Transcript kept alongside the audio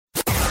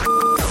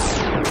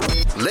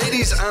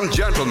Ladies and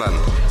gentlemen,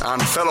 and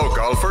fellow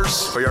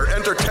golfers, for your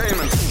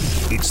entertainment.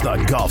 It's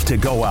the Golf to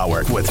Go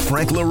Hour with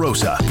Frank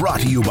LaRosa, brought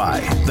to you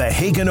by the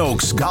Hagen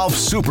Oaks Golf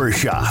Super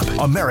Shop,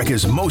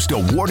 America's most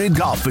awarded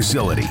golf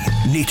facility.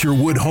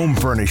 Naturewood Home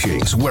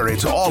Furnishings, where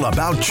it's all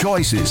about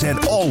choices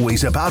and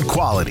always about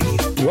quality.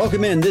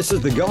 Welcome in. This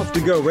is the Golf to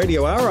Go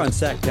Radio Hour on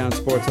Sacktown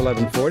Sports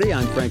 1140.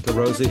 I'm Frank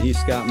LaRosa. He's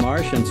Scott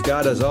Marsh. And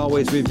Scott, as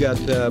always, we've got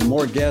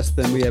more guests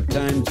than we have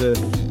time to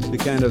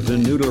kind of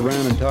noodle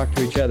around and talk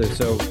to each other.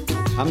 So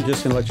I'm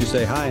just going to let you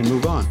say hi and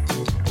move on.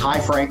 Hi,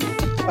 Frank.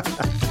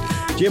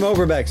 Jim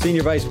Overbeck,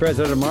 Senior Vice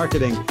President of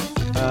Marketing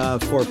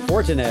for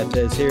Fortinet,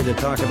 is here to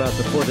talk about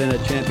the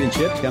Fortinet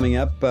Championship coming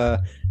up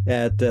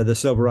at the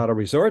Silverado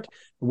Resort.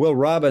 Will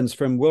Robbins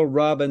from Will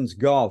Robbins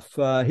Golf.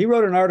 He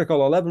wrote an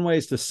article, 11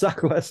 Ways to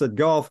Suck Less at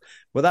Golf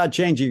Without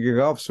Changing Your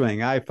Golf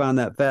Swing. I found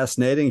that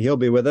fascinating. He'll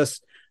be with us.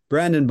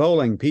 Brandon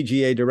Bowling,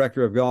 PGA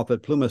Director of Golf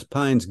at Plumas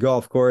Pines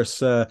Golf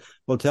Course,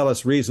 will tell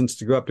us reasons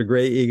to go up to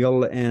Gray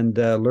Eagle and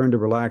learn to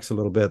relax a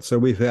little bit. So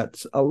we've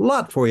got a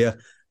lot for you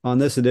on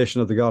this edition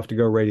of the Golf to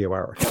Go Radio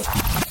Hour.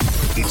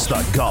 It's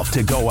the Golf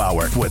to Go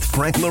Hour with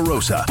Frank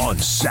LaRosa on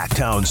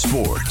Sacktown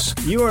Sports.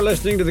 You are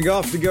listening to the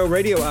Golf to Go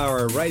Radio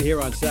Hour right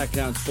here on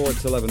Sacktown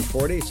Sports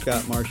 1140.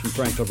 Scott Marsh and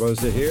Frank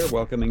LaRosa here,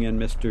 welcoming in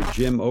Mr.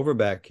 Jim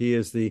Overbeck. He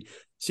is the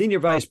Senior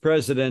Vice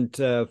President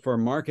for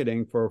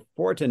Marketing for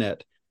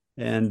Fortinet.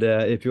 And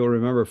if you'll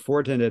remember,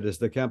 Fortinet is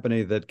the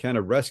company that kind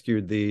of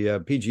rescued the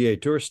PGA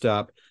Tour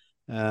stop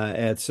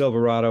at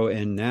Silverado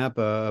in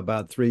Napa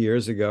about 3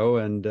 years ago,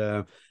 and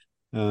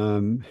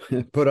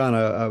put on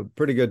a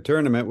pretty good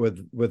tournament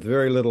with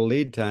very little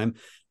lead time.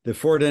 The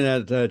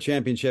Fortinet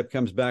Championship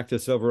comes back to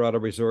Silverado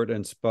Resort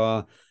and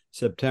Spa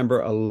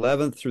September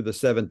 11th through the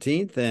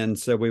 17th. And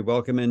so we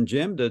welcome in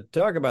Jim to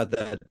talk about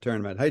that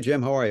tournament. Hi,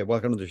 Jim. How are you?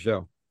 Welcome to the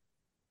show.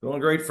 Doing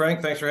great,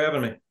 Frank. Thanks for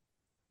having me.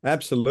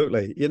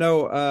 Absolutely. You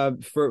know,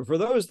 for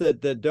those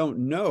that don't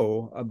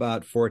know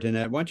about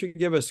Fortinet, why don't you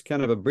give us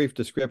kind of a brief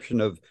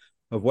description of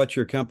what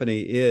your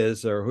company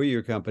is, or who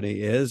your company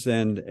is,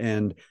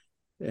 and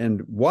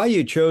why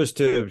you chose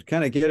to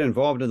kind of get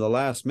involved in the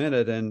last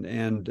minute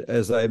and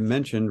as I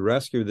mentioned,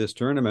 rescue this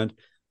tournament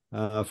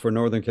for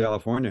Northern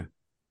California.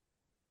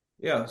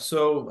 Yeah,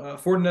 so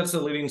Fortinet's a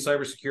leading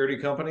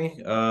cybersecurity company.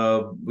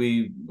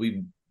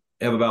 We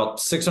have about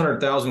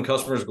 600,000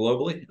 customers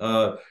globally.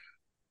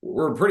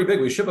 We're pretty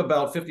big. We ship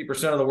about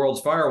 50% of the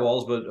world's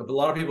firewalls, but a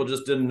lot of people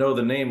just didn't know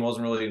the name.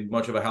 Wasn't really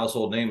much of a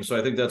household name. So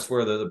I think that's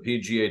where the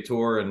PGA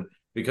Tour and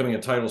becoming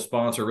a title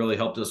sponsor really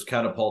helped us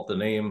catapult the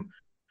name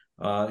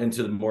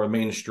into the more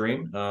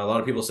mainstream. A lot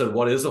of people said,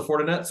 "What is a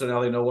Fortinet?" So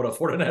now they know what a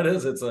Fortinet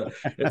is. It's a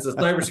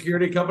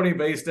cybersecurity company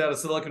based out of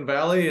Silicon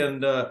Valley, and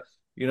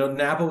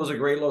Napa was a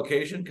great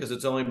location because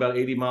it's only about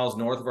 80 miles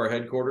north of our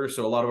headquarters.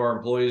 So a lot of our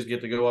employees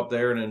get to go up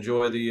there and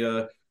enjoy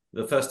the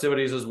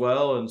festivities as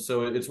well. And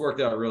so it's worked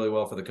out really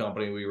well for the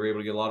company. We were able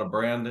to get a lot of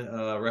brand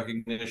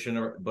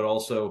recognition, but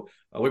also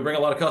we bring a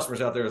lot of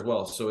customers out there as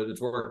well. So it's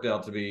worked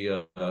out to be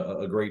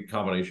a great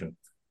combination.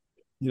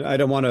 You know, I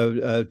don't want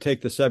to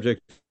take the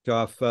subject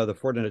off the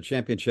Fortinet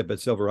Championship at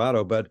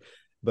Silverado, but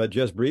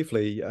just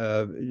briefly,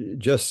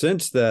 just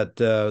since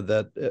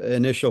that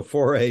initial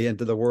foray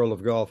into the world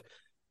of golf,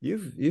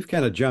 you've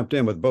kind of jumped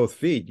in with both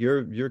feet.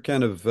 You're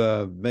kind of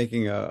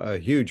making a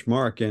huge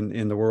mark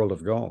in the world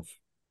of golf.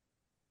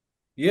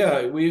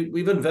 Yeah,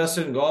 we've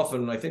invested in golf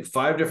in I think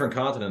 5 different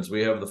continents.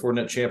 We have the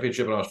Fortinet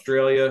Championship in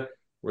Australia.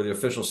 We're the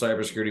official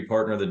cybersecurity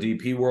partner of the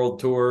DP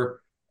World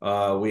Tour.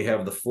 We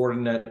have the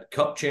Fortinet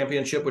Cup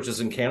Championship, which is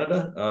in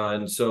Canada.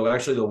 And so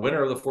actually the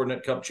winner of the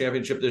Fortinet Cup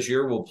Championship this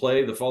year will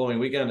play the following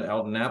weekend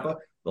out in Napa.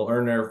 They'll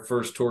earn their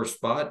first tour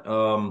spot.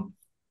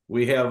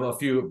 We have a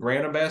few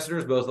brand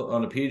ambassadors, both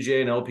on the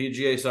PGA and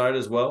LPGA side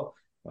as well.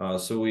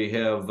 So we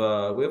have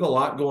a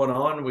lot going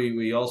on.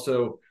 We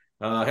also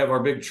have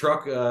our big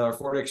truck, our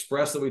Ford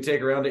Express, that we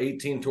take around to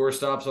 18 tour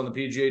stops on the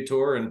PGA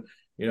Tour and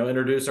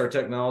introduce our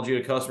technology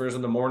to customers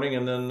in the morning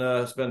and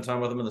then spend time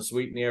with them in the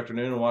suite in the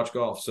afternoon and watch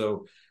golf.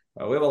 So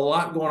we have a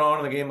lot going on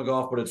in the game of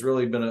golf, but it's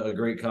really been a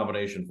great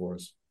combination for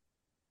us.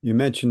 You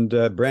mentioned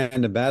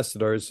brand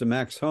ambassadors. So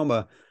Max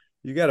Homa,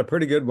 you got a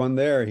pretty good one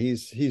there.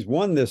 He's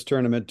won this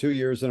tournament 2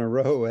 years in a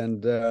row,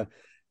 and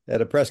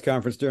at a press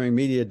conference during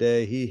Media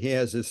Day, he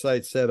has his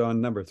sights set on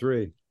number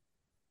 3.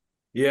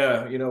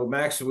 Yeah,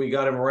 Max, we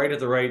got him right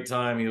at the right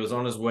time. He was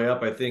on his way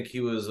up. I think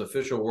he was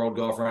official world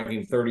golf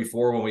ranking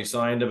 34 when we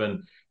signed him,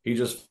 and he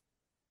just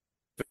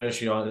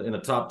finished in the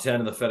top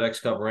 10 in the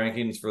FedEx Cup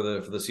rankings for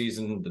the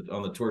season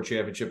on the Tour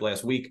Championship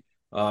last week.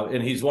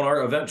 And he's won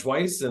our event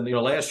twice, and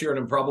last year in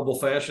improbable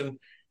fashion,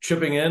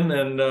 chipping in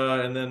and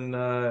then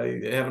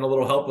having a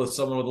little help with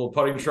someone with a little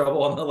putting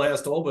trouble on the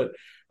last hole.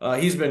 But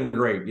he's been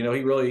great.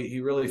 He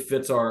really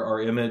fits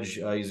our image.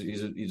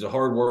 He's a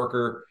hard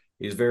worker.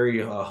 He's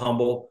very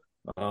humble.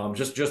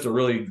 Just a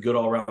really good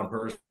all-around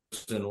person,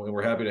 and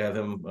we're happy to have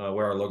him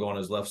wear our logo on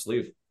his left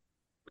sleeve.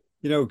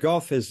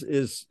 Golf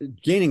is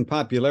gaining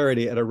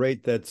popularity at a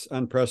rate that's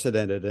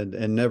unprecedented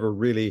and never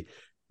really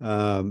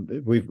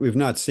We've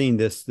not seen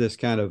this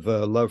kind of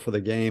love for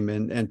the game,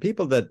 and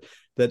people that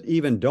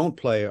even don't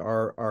play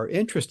are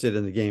interested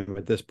in the game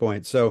at this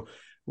point. So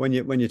when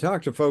you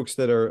talk to folks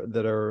that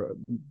are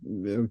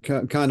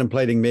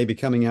contemplating maybe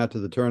coming out to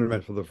the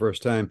tournament for the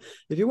first time,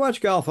 if you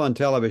watch golf on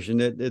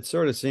television, it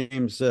sort of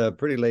seems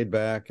pretty laid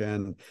back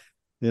and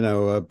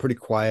pretty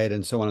quiet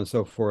and so on and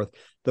so forth.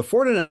 The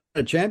Fortinet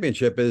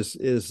Championship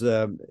is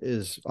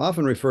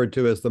often referred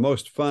to as the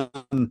most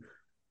fun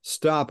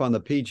stop on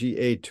the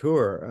PGA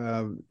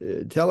Tour.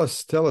 Tell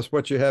us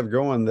what you have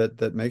going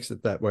that makes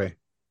it that way.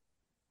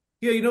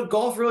 Yeah,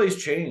 golf really has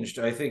changed.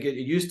 I think it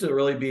used to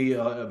really be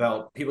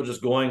about people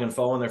just going and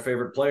following their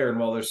favorite player. And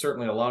while there's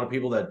certainly a lot of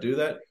people that do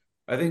that,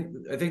 I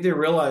think they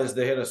realized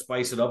they had to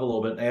spice it up a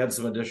little bit and add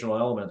some additional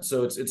elements.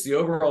 So it's the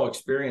overall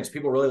experience.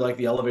 People really like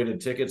the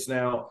elevated tickets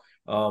now,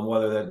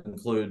 whether that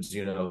includes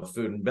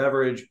food and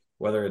beverage,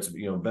 whether it's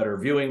better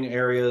viewing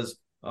areas.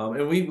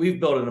 And we've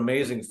built an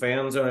amazing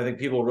fan zone. I think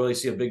people really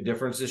see a big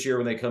difference this year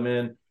when they come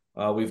in.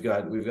 We've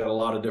got a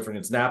lot of different.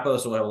 It's Napa,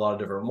 so we'll have a lot of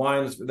different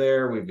wines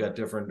there. We've got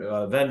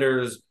different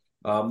vendors.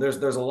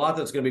 There's a lot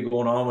that's going to be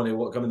going on when they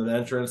come into the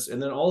entrance,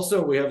 and then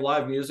also we have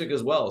live music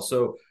as well.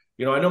 So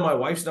I know my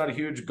wife's not a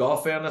huge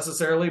golf fan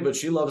necessarily, but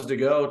she loves to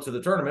go to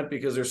the tournament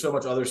because there's so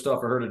much other stuff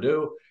for her to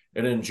do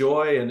and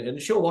enjoy,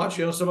 and she'll watch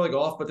some of the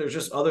golf, but there's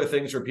just other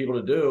things for people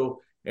to do.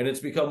 And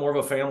it's become more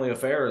of a family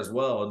affair as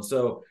well.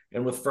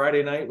 And with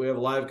Friday night, we have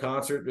a live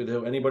concert.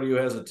 Anybody who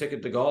has a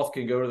ticket to golf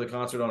can go to the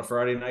concert on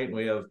Friday night. And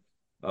we have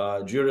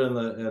Judah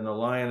and the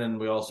Lion, and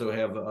we also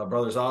have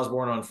Brothers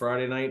Osborne on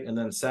Friday night. And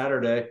then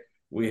Saturday,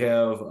 we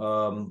have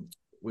live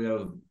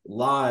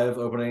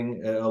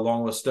opening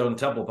along with Stone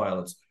Temple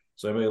Pilots.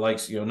 So anybody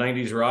likes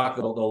 90s rock,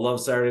 they'll love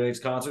Saturday night's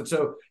concert.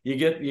 So you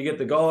get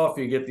the golf,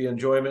 you get the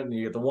enjoyment, and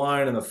you get the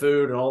wine and the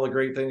food and all the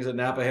great things that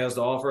Napa has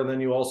to offer, and then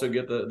you also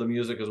get the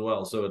music as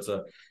well. So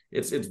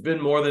it's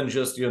been more than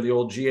just the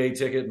old GA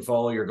ticket and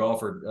follow your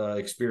golfer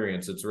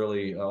experience. It's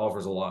really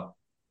offers a lot.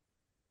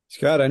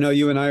 Scott, I know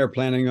you and I are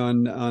planning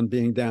on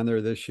being down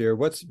there this year.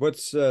 What's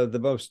the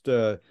most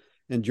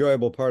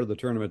enjoyable part of the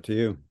tournament to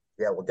you?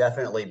 Yeah, we'll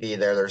definitely be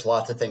there. There's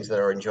lots of things that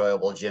are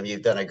enjoyable. Jim,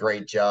 you've done a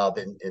great job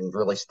in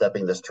really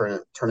stepping this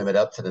tournament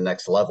up to the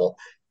next level.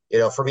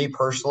 For me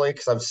personally,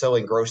 because I'm so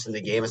engrossed in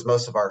the game, as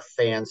most of our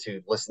fans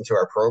who listen to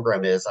our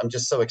program is, I'm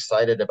just so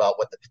excited about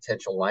what the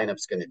potential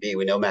lineup's going to be.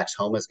 We know Max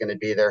Homa is going to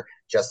be there.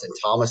 Justin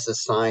Thomas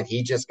is signed.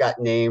 He just got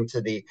named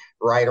to the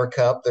Ryder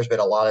Cup. There's been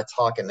a lot of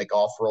talk in the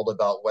golf world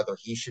about whether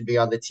he should be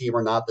on the team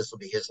or not. This will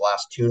be his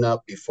last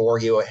tune-up before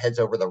he heads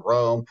over to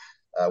Rome.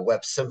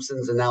 Webb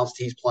Simpson's announced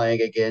he's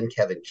playing again.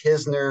 Kevin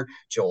Kisner,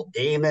 Joel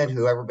Damon,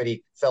 who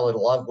everybody fell in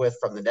love with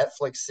from the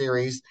Netflix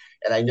series.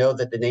 And I know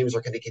that the names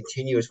are going to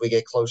continue as we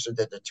get closer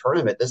to the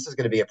tournament. This is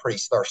going to be a pretty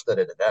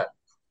star-studded event.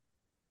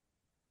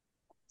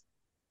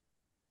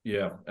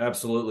 Yeah,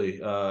 absolutely.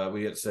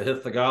 We had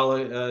Sahith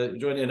Theegala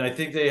join, and I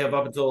think they have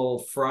up until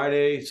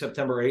Friday,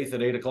 September 8th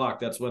at 8:00.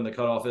 That's when the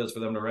cutoff is for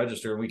them to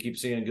register. And we keep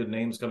seeing good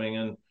names coming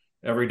in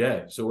every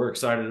day. So we're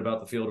excited about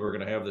the field we're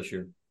going to have this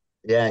year.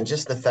 Yeah, and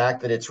just the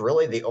fact that it's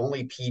really the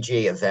only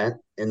PGA event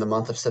in the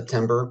month of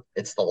September.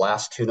 It's the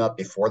last tune-up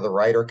before the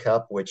Ryder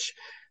Cup, which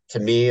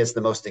to me is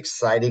the most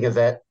exciting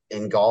event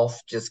in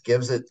golf. Just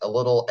gives it a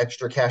little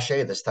extra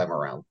cachet this time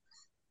around.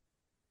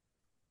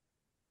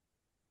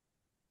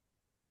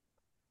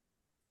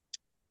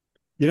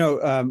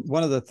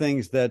 One of the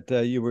things that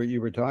you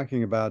were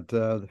talking about,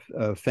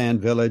 Fan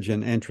Village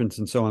and entrance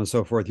and so on and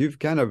so forth, you've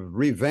kind of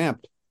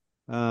revamped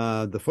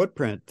the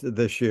footprint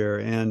this year,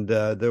 and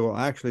there will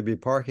actually be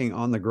parking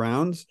on the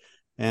grounds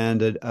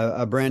and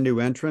a brand new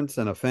entrance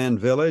and a fan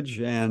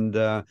village.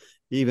 And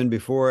even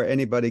before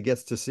anybody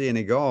gets to see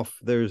any golf,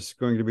 there's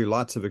going to be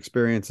lots of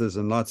experiences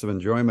and lots of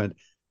enjoyment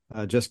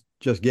just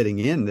getting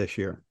in this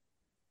year.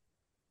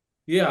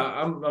 Yeah,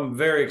 I'm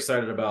very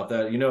excited about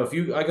that.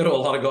 I go to a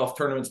lot of golf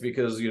tournaments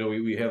because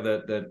we have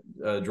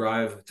that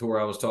drive tour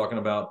I was talking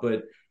about,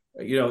 but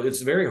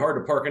it's very hard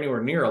to park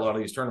anywhere near a lot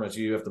of these tournaments.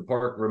 You have to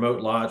park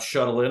remote lots,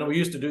 shuttle in. We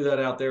used to do that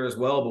out there as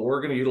well, but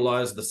we're going to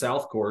utilize the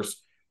South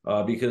course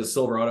because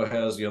Silverado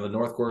has, the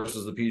North course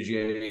is the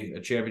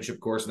PGA Championship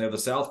course, and they have the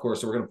South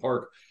course. So we're going to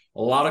park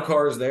a lot of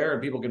cars there,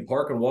 and people can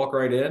park and walk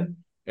right in.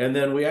 And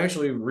then we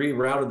actually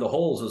rerouted the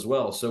holes as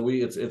well. So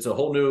it's a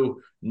whole new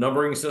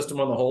numbering system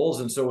on the holes.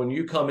 And so when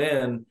you come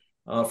in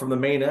from the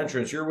main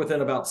entrance, you're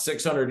within about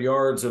 600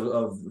 yards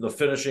of the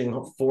finishing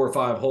 4 or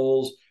 5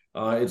 holes.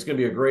 It's going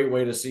to be a great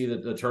way to see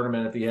the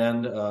tournament at the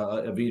end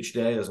of each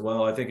day as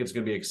well. I think it's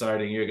going to be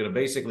exciting. You're going to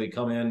basically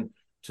come in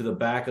to the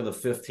back of the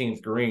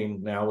 15th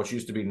green now, which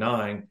used to be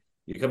 9.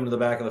 You come to the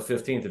back of the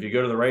 15th. If you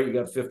go to the right, you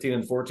got 15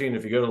 and 14.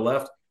 If you go to the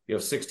left, you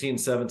have 16,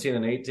 17,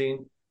 and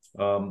 18.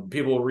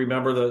 People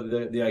remember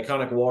the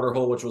iconic water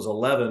hole, which was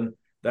 11.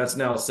 That's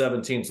now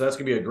 17. So that's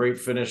going to be a great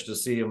finish to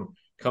see him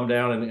come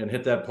down and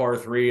hit that par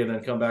 3 and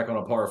then come back on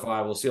a par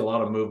 5. We'll see a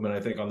lot of movement, I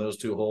think, on those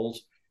 2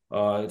 holes.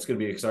 It's going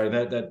to be exciting.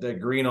 That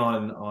green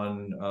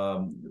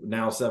on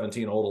now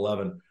 17, old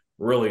 11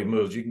 really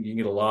moves. You can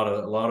get a lot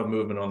of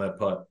movement on that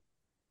putt.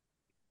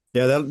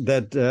 Yeah,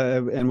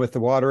 and with the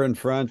water in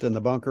front and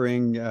the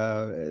bunkering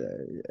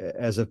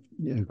as a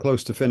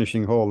close to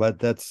finishing hole,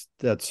 that's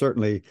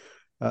certainly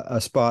a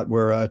spot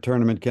where a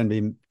tournament can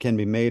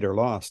be made or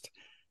lost.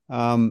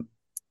 Um,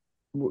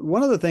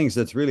 One of the things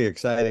that's really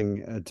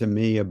exciting to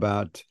me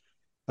about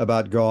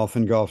golf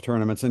and golf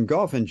tournaments and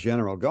golf in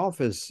general,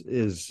 golf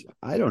is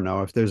I don't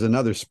know if there's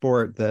another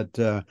sport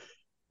that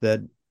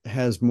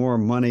has more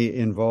money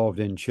involved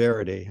in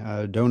charity,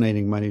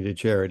 donating money to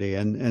charity,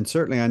 and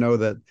certainly I know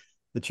that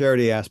the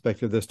charity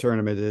aspect of this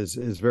tournament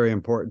is very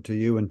important to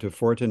you and to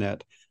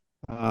Fortinet.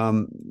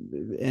 Um,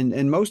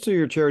 and most of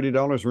your charity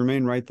dollars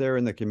remain right there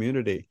in the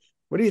community.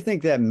 What do you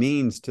think that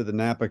means to the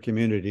Napa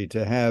community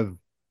to have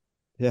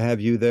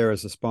you there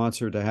as a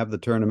sponsor, to have the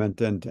tournament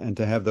and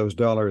to have those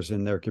dollars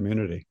in their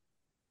community?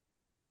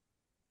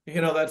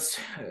 That's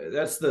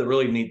the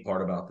really neat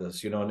part about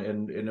this,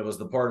 and it was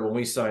the part when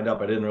we signed up,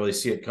 I didn't really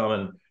see it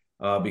coming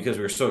because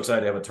we were so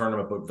excited to have a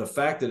tournament. But the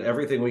fact that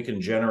everything we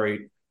can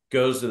generate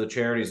goes to the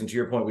charities, and to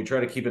your point, we try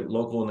to keep it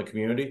local in the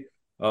community.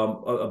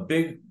 A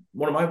big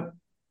one of my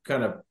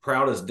kind of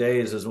proudest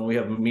days is when we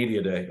have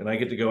media day, and I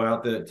get to go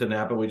out to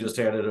Napa. We just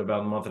had it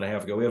about a month and a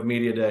half ago. We have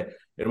media day,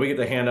 and we get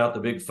to hand out the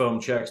big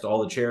foam checks to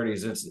all the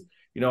charities. It's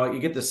you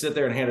get to sit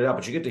there and hand it out,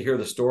 but you get to hear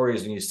the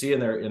stories, and you see in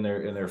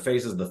their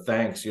faces the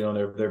thanks.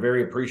 They're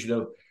very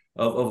appreciative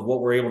of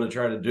what we're able to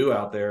try to do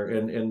out there.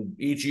 And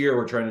each year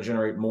we're trying to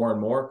generate more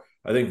and more.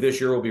 I think this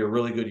year will be a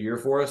really good year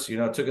for us.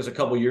 It took us a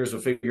couple of years to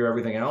figure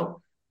everything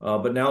out.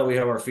 But now that we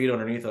have our feet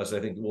underneath us, I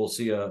think we'll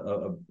see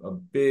a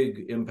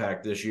big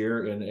impact this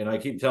year. And I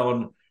keep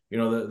telling,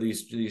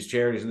 these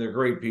charities, and they're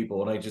great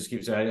people. And I just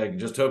keep saying, I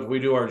just hope if we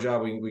do our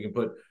job, we can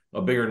put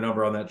a bigger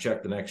number on that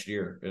check the next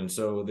year. And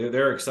so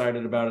they're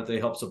excited about it. They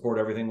help support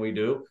everything we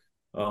do.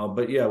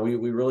 But yeah, we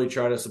really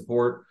try to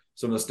support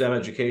some of the STEM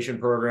education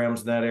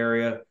programs in that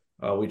area.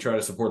 We try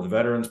to support the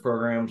veterans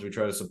programs. We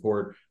try to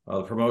support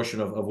the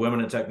promotion of women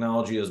in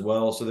technology as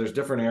well. So there's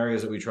different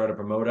areas that we try to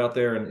promote out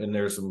there. And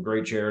there's some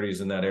great charities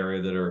in that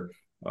area that are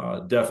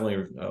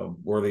definitely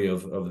worthy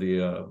of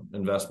the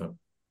investment.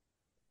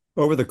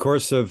 Over the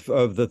course of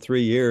the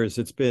 3 years,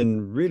 it's been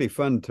really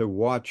fun to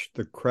watch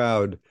the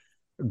crowd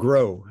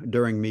grow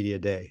during media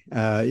day.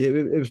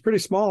 It was pretty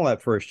small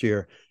that first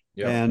year,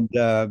 yeah. And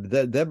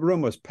that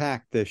room was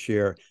packed this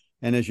year.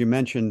 And as you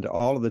mentioned,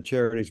 all of the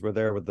charities were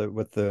there with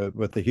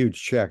the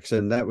huge checks,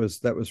 and that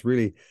was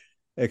really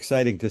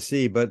exciting to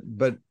see. But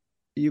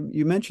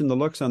you mentioned the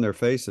looks on their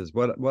faces.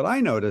 What I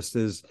noticed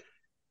is,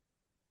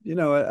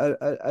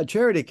 a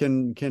charity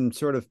can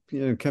sort of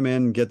come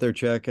in, get their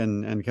check,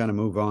 and kind of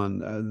move on.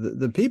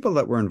 The people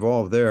that were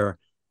involved there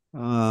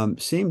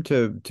seemed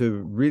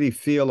to really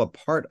feel a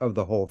part of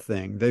the whole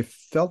thing. They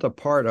felt a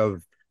part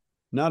of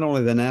not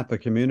only the Napa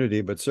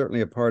community, but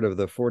certainly a part of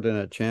the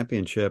Fortinet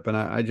Championship. And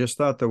I just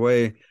thought the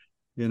way,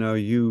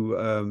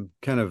 you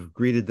kind of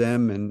greeted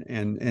them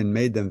and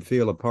made them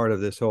feel a part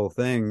of this whole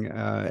thing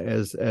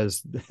as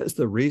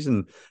the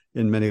reason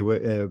in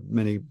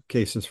many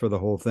cases for the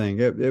whole thing.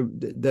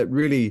 That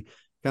really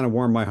kind of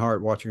warmed my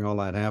heart watching all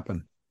that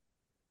happen.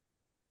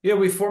 Yeah,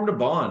 we formed a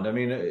bond. I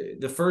mean,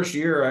 the first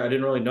year I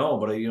didn't really know them,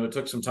 but it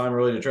took some time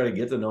really to try to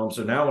get to know them.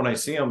 So now when I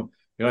see them,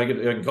 I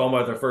can call them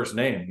by their first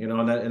name,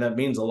 and that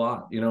means a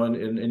lot, and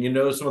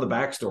some of the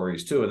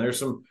backstories too. And there's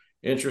some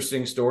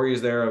interesting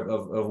stories there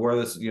of where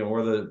this,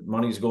 where the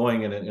money's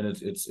going, and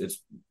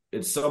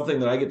it's something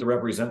that I get to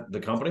represent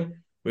the company.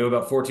 We have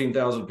about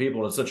 14,000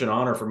 people, and it's such an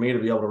honor for me to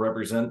be able to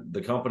represent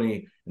the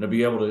company and to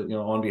be able to,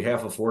 on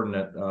behalf of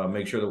Fortinet,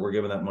 make sure that we're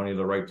giving that money to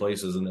the right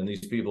places. And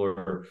these people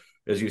are,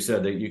 as you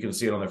said, that you can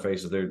see it on their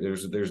faces.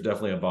 There's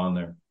definitely a bond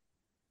there.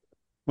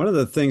 One of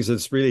the things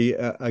that's really,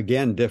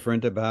 again,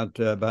 different about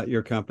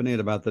your company and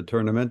about the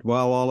tournament,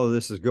 while all of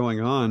this is going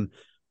on,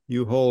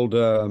 you hold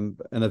an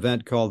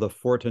event called the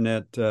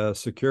Fortinet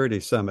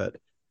Security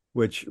Summit,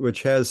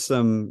 which has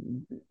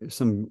some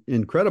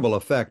incredible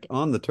effect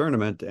on the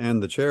tournament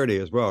and the charity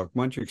as well.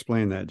 Why don't you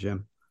explain that,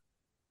 Jim?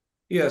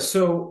 Yeah,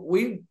 so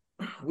we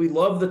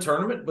love the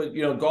tournament, but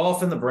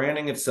golf and the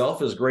branding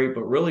itself is great.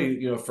 But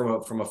really,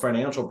 from a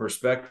financial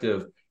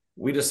perspective,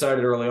 we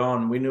decided early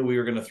on, we knew we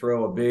were going to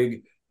throw a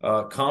big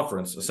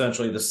conference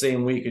essentially the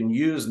same week and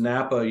use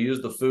Napa,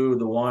 use the food,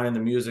 the wine, the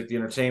music, the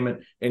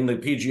entertainment, and the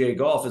PGA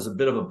golf as a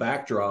bit of a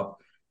backdrop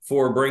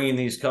for bringing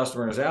these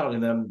customers out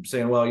and them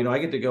saying, well, I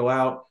get to go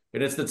out,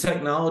 and it's the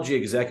technology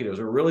executives.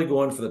 We're really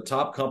going for the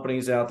top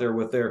companies out there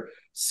with their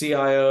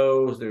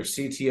CIO, their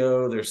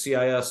CTO, their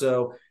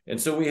CISO.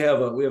 And so we have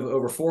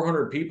over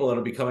 400 people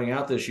that'll be coming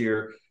out this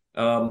year.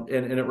 And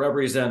it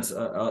represents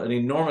an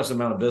enormous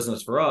amount of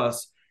business for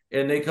us.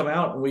 And they come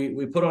out, and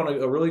we put on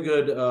a really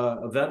good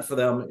event for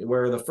them,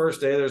 where the first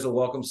day there's a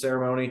welcome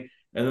ceremony,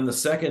 and then the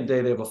second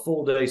day they have a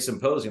full day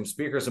symposium,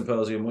 speaker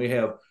symposium. We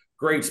have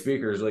great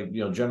speakers like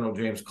General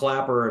James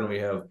Clapper, and we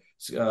have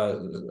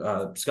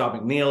Scott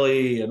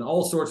McNealy, and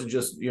all sorts of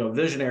just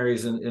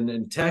visionaries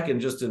in tech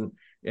and just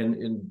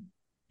in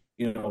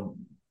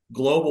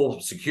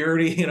global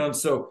security. And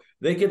so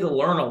they get to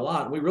learn a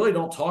lot. We really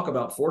don't talk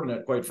about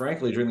Fortinet, quite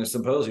frankly, during the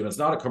symposium. It's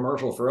not a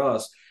commercial for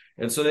us.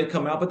 And so they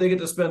come out, but they get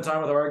to spend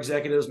time with our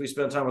executives. We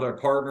spend time with our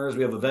partners.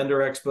 We have a vendor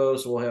expo.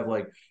 So we'll have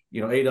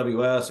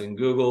AWS and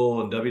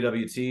Google and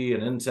WWT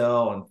and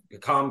Intel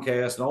and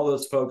Comcast and all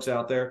those folks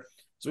out there.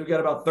 So we've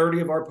got about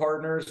 30 of our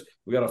partners.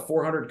 We got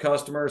 400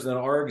 customers and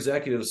then our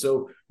executives.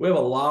 So we have a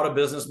lot of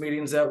business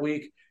meetings that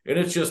week. And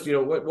it's just,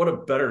 what a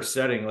better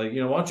setting. Why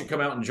don't you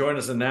come out and join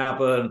us in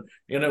Napa?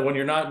 And, when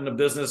you're not in the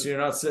business, you're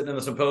not sitting in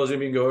the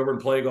symposium, you can go over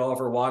and play golf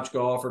or watch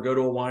golf or go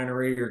to a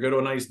winery or go to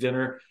a nice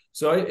dinner.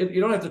 So you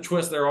don't have to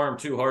twist their arm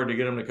too hard to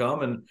get them to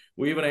come. And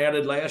we even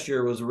added last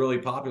year was a really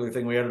popular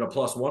thing. We added a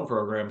 +1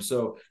 program.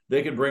 So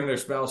they could bring their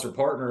spouse or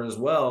partner as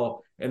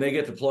well. And they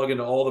get to plug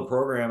into all the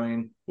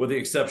programming with the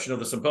exception of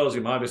the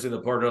symposium. Obviously,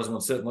 the partner doesn't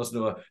want to sit and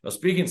listen to a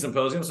speaking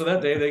symposium. So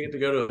that day they get to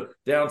go to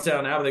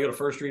downtown Napa, they go to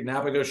First Street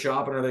Napa, go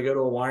shopping, or they go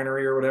to a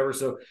winery or whatever.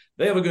 So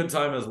they have a good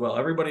time as well.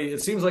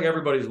 It seems like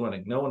everybody's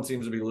winning. No one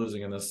seems to be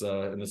losing in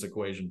this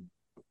equation.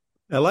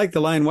 I like the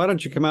line, why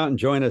don't you come out and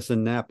join us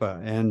in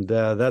Napa? And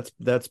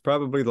that's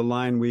probably the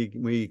line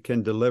we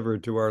can deliver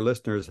to our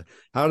listeners.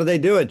 How do they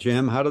do it,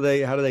 Jim? How do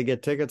they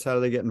get tickets? How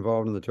do they get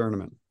involved in the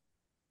tournament?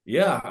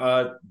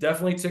 Yeah,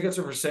 definitely tickets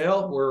are for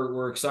sale.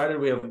 We're excited.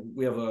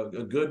 We have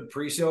a good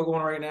pre-sale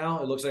going right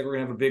now. It looks like we're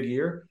gonna have a big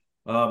year.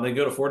 They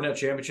go to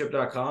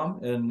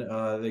FortinetChampionship.com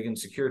and they can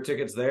secure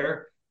tickets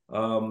there.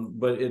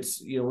 But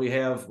it's we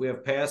have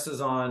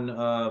passes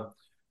on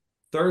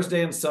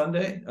Thursday and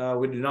Sunday.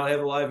 We do not have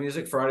the live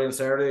music. Friday and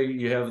Saturday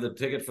you have the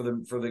ticket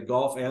for the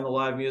golf and the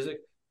live music.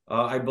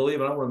 I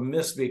believe, I don't want to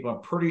misspeak, but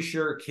I'm pretty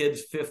sure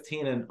kids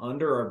 15 and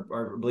under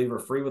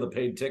are free with a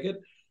paid ticket.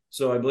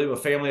 So I believe a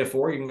family of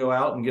 4, you can go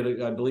out and get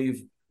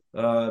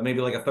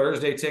maybe like a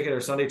Thursday ticket or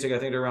Sunday ticket.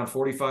 I think they're around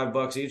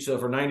 $45 each. So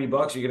for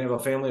 $90, you can have a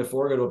family of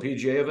 4 go to a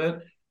PGA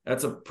event.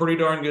 That's a pretty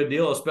darn good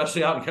deal,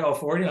 especially out in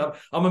California.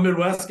 I'm a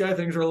Midwest guy.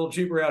 Things are a little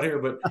cheaper out here,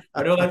 but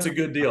I know that's a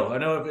good deal. I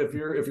know if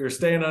you're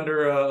staying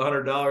under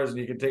 $100 and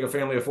you can take a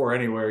family of 4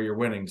 anywhere, you're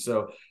winning.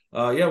 So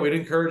we'd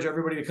encourage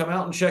everybody to come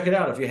out and check it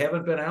out. If you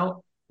haven't been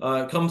out,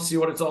 come see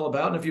what it's all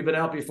about. And if you've been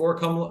out before,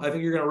 come. I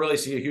think you're going to really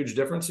see a huge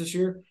difference this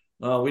year.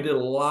 We did a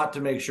lot to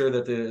make sure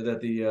that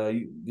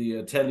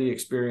the attendee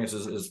experience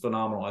is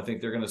phenomenal. I think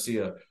they're going to see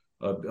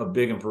a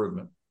big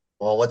improvement.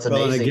 Well, what's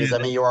amazing is,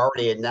 you were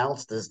already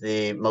announced as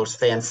the most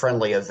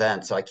fan-friendly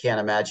event, so I can't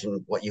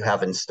imagine what you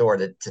have in store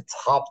to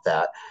top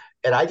that.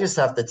 And I just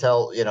have to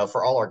tell,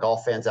 for all our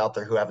golf fans out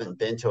there who haven't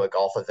been to a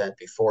golf event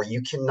before,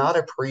 you cannot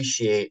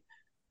appreciate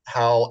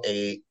how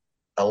a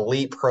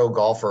elite pro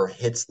golfer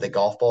hits the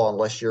golf ball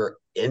unless you're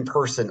in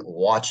person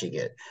watching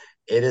it.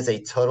 It is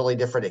a totally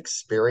different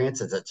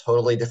experience. It's a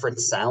totally different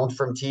sound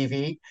from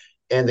TV.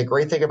 And the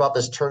great thing about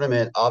this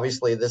tournament,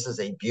 obviously, this is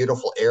a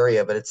beautiful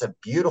area, but it's a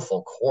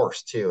beautiful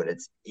course too. And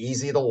it's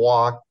easy to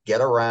walk, get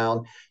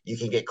around. You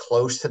can get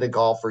close to the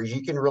golfers.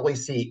 You can really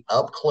see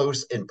up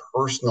close and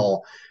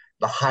personal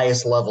the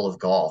highest level of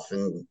golf.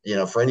 And,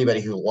 for anybody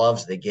who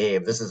loves the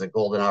game, this is a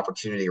golden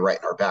opportunity right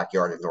in our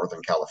backyard in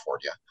Northern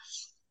California.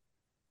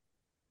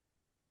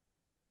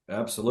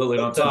 Absolutely.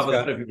 And on top of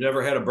that, if you've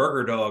never had a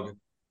burger dog,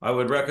 I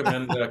would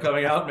recommend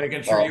coming out,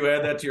 making sure you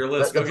add that to your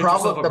list. The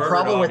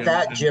problem with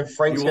that, Jim,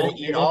 Frank's going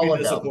to eat all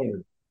of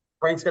them.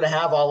 Frank's going to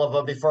have all of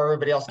them before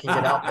everybody else can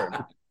get out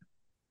there.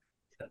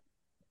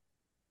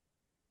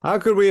 How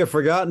could we have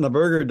forgotten the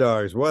burger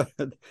dogs? What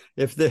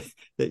if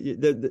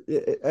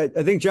I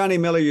think Johnny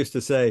Miller used to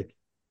say,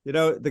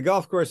 the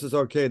golf course is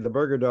okay. The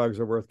burger dogs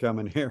are worth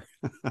coming here.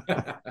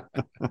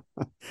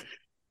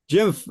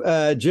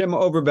 Jim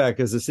Overbeck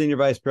is the Senior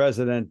Vice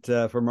President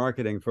for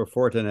Marketing for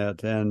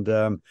Fortinet.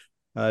 And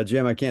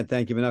Jim, I can't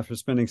thank you enough for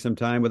spending some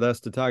time with us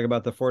to talk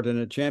about the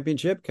Fortinet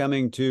Championship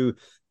coming to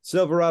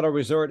Silverado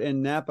Resort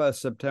in Napa.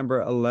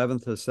 September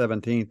 11th to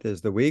 17th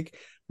is the week.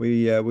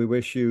 We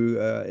wish you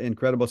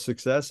incredible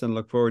success and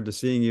look forward to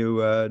seeing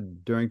you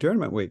during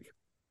tournament week.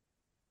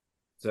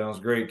 Sounds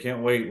great.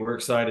 Can't wait. We're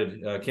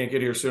excited. Can't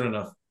get here soon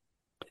enough.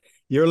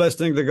 You're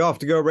listening to the Golf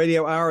to Go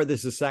Radio Hour.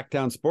 This is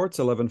Sacktown Sports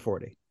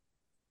 1140.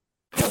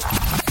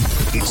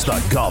 It's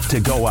the Golf to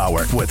Go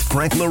Hour with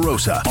Frank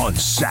LaRosa on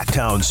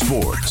Sacktown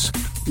Sports.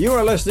 You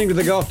are listening to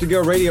the Golf to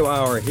Go Radio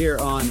Hour here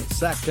on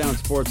Sacktown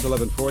Sports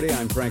 1140.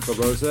 I'm Frank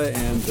LaRosa,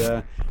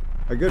 and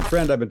a good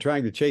friend I've been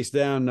trying to chase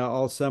down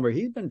all summer.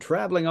 He's been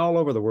traveling all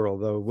over the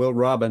world, though. Will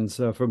Robbins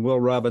from Will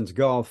Robbins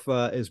Golf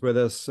is with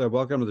us.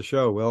 Welcome to the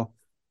show, Will.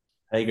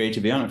 Hey, great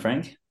to be on it,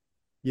 Frank.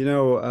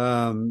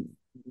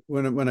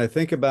 When I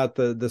think about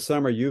the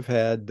summer you've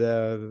had,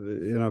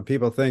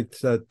 people think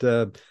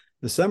that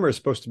the summer is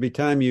supposed to be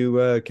time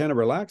you kind of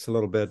relax a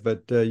little bit,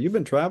 but you've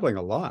been traveling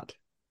a lot.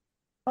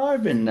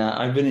 I've been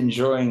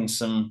enjoying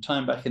some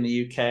time back in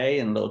the UK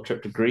and a little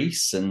trip to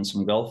Greece and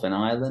some golf in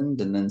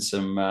Ireland, and then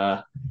some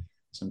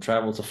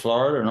travel to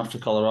Florida and off to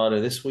Colorado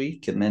this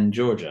week, and then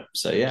Georgia.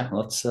 So yeah,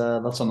 lots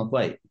on the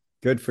plate.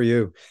 Good for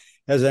you.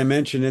 As I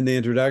mentioned in the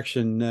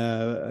introduction,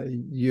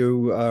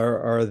 you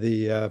are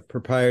the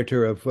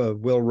proprietor of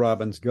Will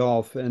Robbins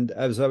Golf, and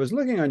as I was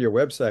looking on your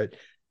website,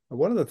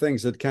 one of the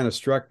things that kind of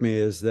struck me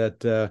is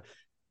that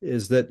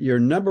is that your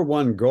number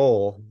one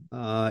goal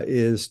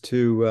is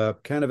to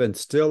kind of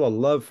instill a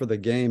love for the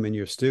game in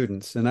your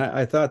students. And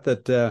I thought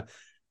that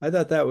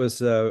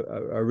was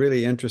a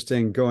really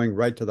interesting, going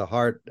right to the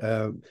heart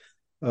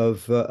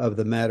of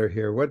the matter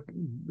here.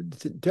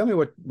 Tell me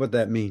what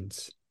that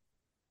means.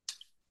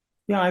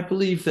 Yeah, I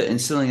believe that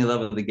instilling a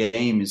love of the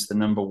game is the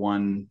number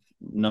one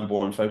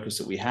focus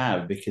that we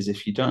have, because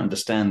if you don't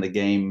understand the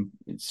game,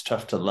 it's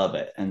tough to love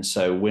it. And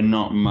so we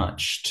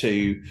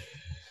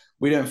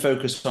don't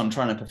focus on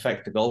trying to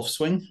perfect the golf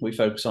swing. We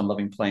focus on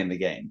loving playing the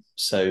game.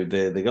 So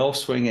the golf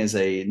swing is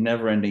a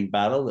never-ending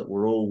battle that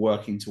we're all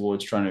working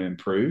towards trying to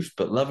improve.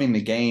 But loving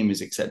the game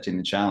is accepting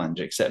the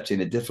challenge, accepting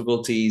the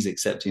difficulties,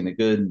 accepting the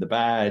good and the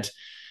bad,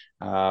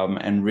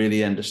 and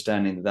really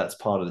understanding that that's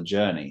part of the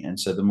journey. And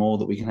so the more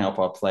that we can help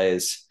our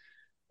players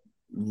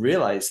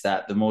realize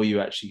that, the more you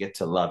actually get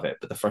to love it.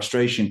 But the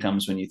frustration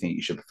comes when you think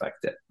you should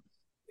perfect it.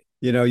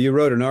 You know, you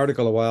wrote an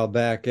article a while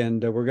back,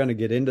 and we're going to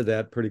get into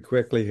that pretty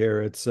quickly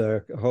here. It's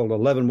called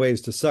 11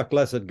 Ways to Suck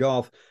Less at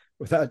Golf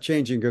Without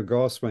Changing Your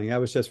Golf Swing. I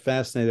was just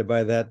fascinated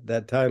by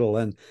that title,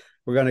 and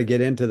we're going to get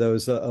into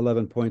those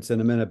 11 points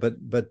in a minute.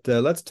 But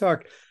let's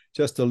talk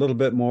just a little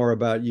bit more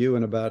about you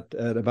and about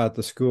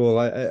the school.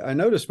 I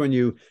noticed when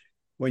you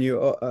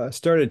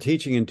started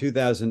teaching in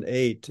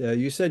 2008,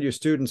 you said your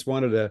students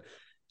wanted to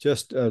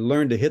just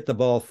learn to hit the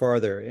ball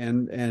farther.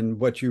 And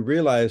what you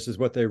realized is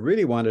what they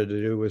really wanted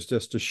to do was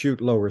just to shoot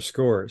lower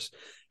scores.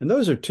 And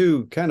those are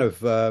two kind of,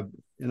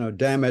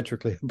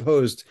 diametrically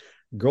opposed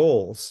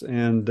goals.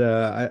 And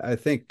I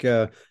think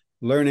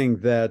learning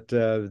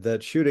that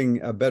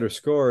shooting a better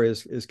score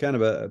is kind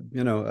of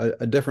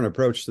a different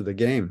approach to the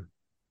game.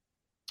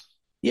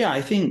 Yeah,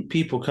 I think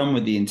people come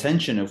with the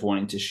intention of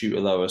wanting to shoot a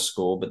lower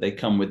score, but they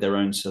come with their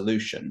own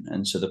solution.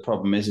 And so the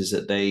problem is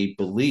that they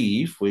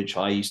believe, which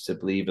I used to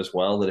believe as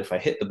well, that if I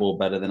hit the ball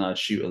better, then I'd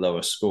shoot a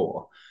lower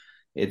score.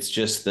 It's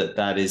just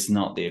that is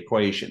not the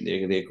equation.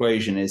 The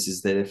equation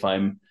is that if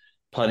I'm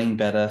putting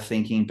better,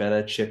 thinking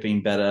better,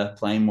 chipping better,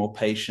 playing more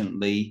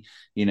patiently,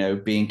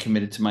 being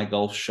committed to my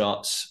golf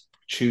shots,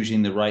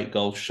 choosing the right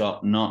golf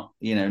shot, not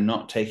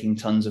taking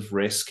tons of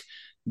risk,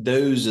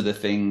 those are the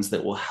things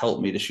that will help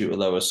me to shoot a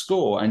lower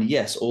score. And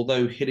yes,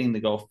 although hitting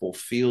the golf ball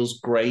feels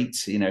great,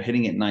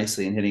 hitting it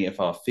nicely and hitting it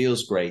far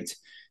feels great,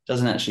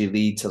 doesn't actually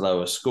lead to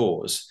lower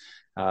scores.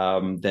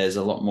 There's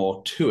a lot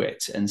more to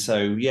it. And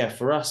so, yeah,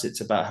 for us,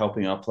 it's about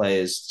helping our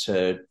players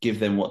to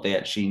give them what they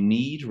actually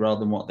need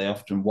rather than what they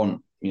often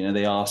want.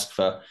 They ask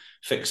for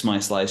fix my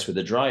slice with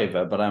a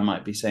driver, but I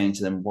might be saying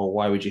to them, well,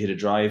 why would you hit a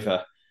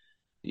driver?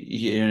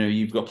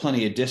 You've got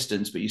plenty of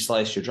distance, but you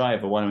slice your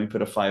driver. Why don't we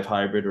put a 5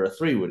 hybrid or a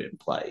 3 wood in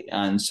play?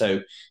 And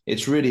so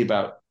it's really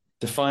about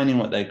defining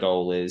what their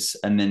goal is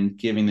and then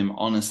giving them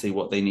honestly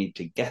what they need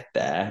to get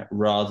there,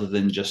 rather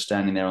than just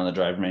standing there on the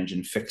driving range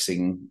and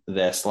fixing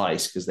their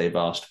slice because they've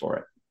asked for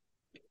it.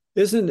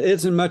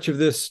 Isn't much of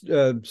this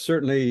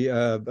certainly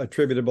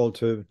attributable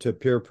to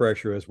peer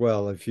pressure as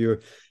well? If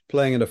you're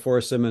playing in a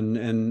foursome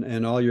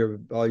and all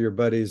your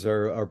buddies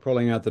are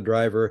pulling out the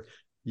driver,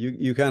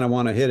 you kind of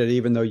want to hit it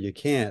even though you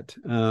can't.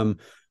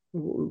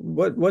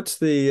 What's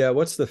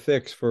the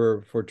fix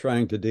for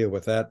trying to deal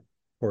with that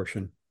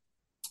portion?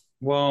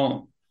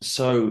 Well,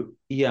 so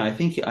yeah, I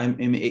think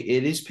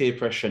it is peer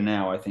pressure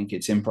now. I think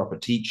it's improper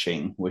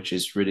teaching, which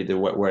is really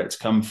where it's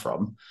come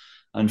from.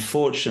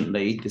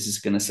 Unfortunately, this is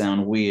going to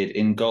sound weird.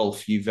 In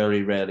golf, you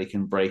very rarely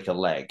can break a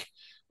leg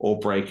or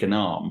break an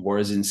arm,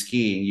 whereas in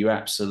skiing, you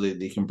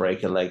absolutely can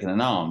break a leg and an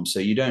arm. So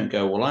you don't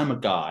go, well, I'm a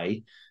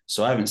guy,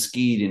 so I haven't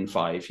skied in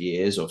 5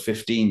 years or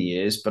 15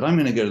 years, but I'm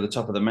going to go to the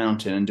top of the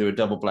mountain and do a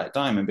double black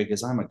diamond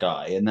because I'm a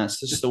guy. And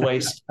that's just the way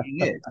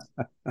skiing is.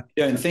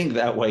 You don't think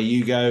that way.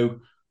 You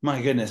go, my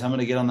goodness, I'm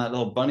going to get on that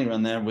little bunny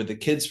run there with the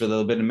kids for a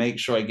little bit and make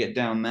sure I get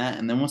down that.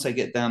 And then once I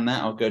get down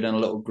that, I'll go down a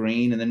little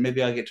green, and then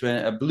maybe I'll get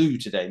to a blue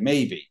today,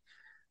 maybe.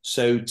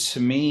 So to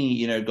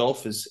me,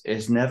 golf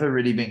has never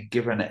really been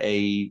given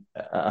a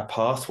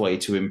pathway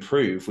to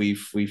improve.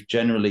 We've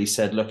generally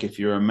said, look, if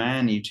you're a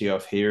man, you tee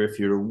off here. If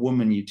you're a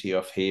woman, you tee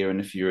off here. And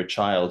if you're a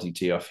child, you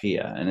tee off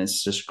here. And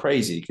it's just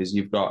crazy because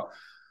you've got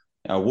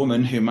a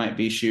woman who might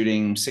be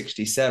shooting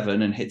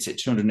 67 and hits it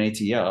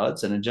 280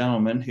 yards, and a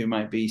gentleman who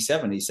might be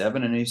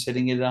 77 and who's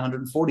hitting it at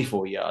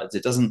 144 yards.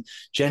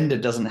 Gender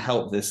doesn't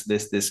help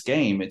this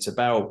game. It's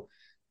about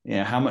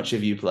how much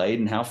have you played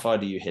and how far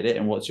do you hit it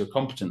and what's your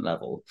competence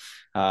level,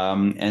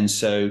 and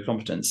so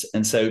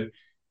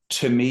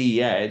to me,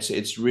 yeah,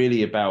 it's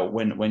really about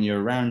when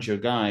you're around your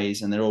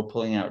guys and they're all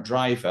pulling out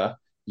driver.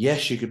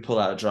 Yes, you could pull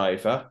out a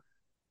driver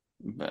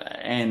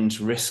and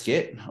risk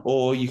it,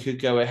 or you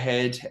could go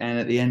ahead and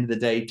at the end of the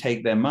day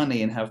take their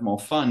money and have more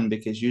fun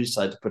because you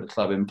decide to put a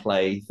club in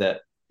play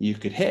that you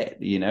could hit,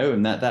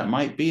 and that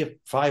might be a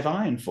 5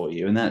 iron for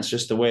you, and that's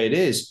just the way it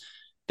is.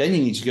 Then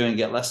you need to go and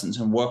get lessons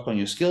and work on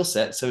your skill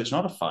set. So it's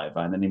not a 5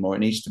 iron anymore. It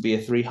needs to be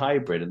a 3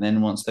 hybrid. And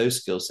then once those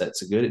skill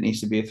sets are good, it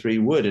needs to be a 3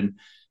 wood. And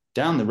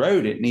down the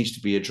road, it needs to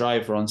be a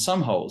driver on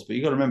some holes. But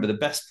you've got to remember, the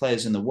best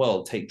players in the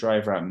world take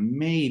driver out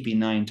maybe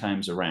 9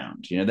 times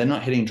around. They're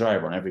not hitting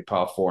driver on every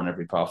par 4 and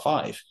every par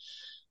 5.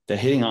 they're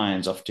hitting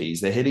irons off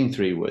tees, they're hitting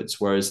 3-woods,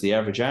 whereas the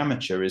average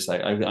amateur is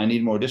like, I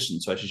need more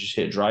distance, so I should just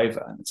hit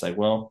driver. And it's like,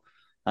 well,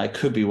 that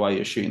could be why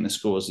you're shooting the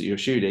scores that you're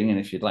shooting. And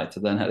if you'd like to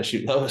learn how to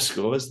shoot lower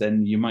scores,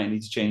 then you might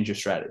need to change your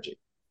strategy.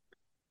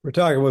 We're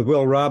talking with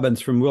Will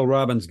Robbins from Will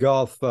Robbins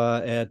Golf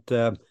at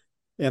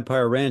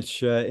Empire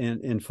Ranch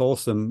in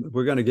Folsom.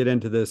 We're going to get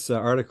into this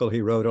article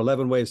he wrote,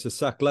 11 Ways to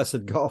Suck Less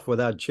at Golf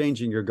Without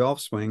Changing Your Golf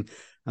Swing.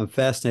 I'm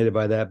fascinated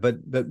by that.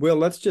 But Will,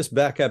 let's just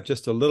back up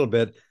just a little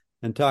bit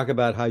and talk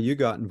about how you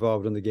got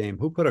involved in the game.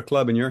 Who put a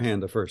club in your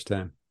hand the first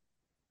time?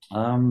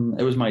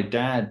 It was my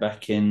dad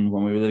back when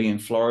we were living in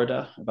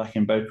Florida, back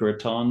in Boca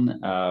Raton.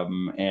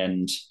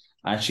 And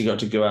I actually got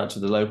to go out to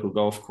the local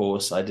golf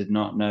course. I did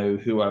not know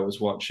who I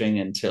was watching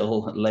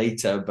until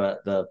later,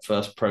 but the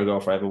first pro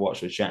golfer I ever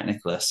watched was Jack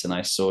Nicklaus. And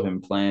I saw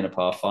him playing a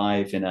par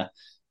 5 in a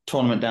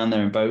tournament down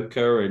there in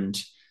Boca, and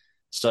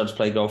started to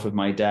play golf with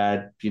my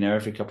dad,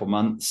 every couple of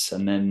months.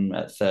 And then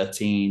at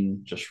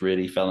 13, just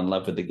really fell in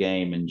love with the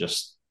game and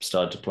just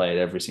started to play it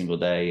every single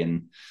day.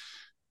 And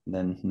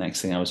then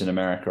next thing I was in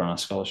America on a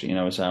scholarship.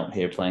 I was out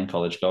here playing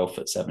college golf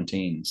at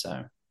 17.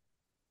 So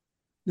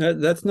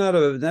that's not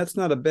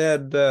a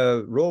bad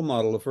role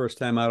model the first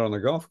time out on the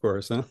golf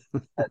course, huh?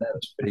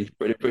 That was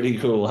pretty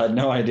cool. I had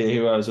no idea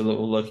who I was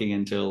looking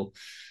until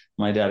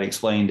my dad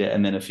explained it,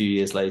 and then a few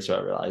years later I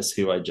realized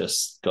who I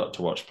just got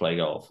to watch play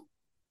golf.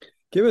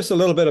 Give us a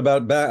little bit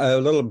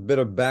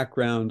of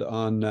background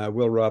on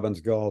Will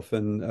Robbins Golf,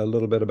 and a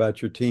little bit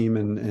about your team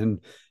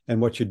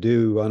and what you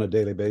do on a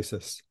daily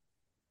basis.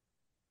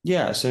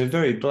 Yeah, so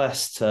very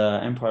blessed.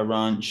 Empire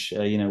Ranch,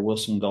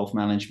 Wilson Golf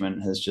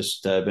Management has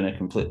just been a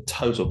complete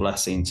total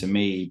blessing to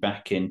me.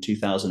 Back in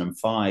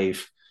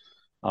 2005,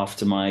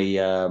 after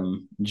my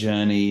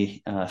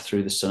journey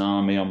through the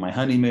tsunami on my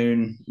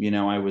honeymoon,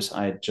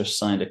 I had just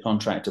signed a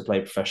contract to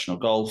play professional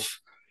golf.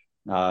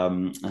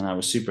 And I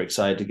was super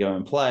excited to go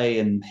and play.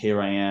 And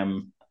here I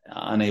am,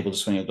 unable to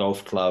swing a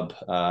golf club,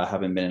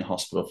 having been in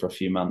hospital for a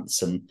few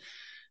months. And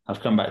I've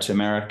come back to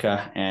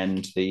America,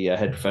 and the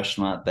head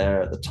professional out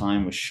there at the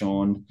time was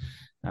Sean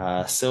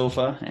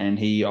Silver, and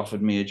he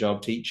offered me a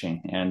job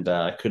teaching. And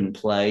I couldn't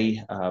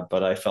play,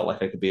 but I felt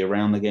like I could be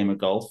around the game of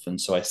golf. And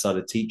so I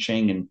started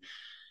teaching, and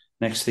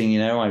next thing you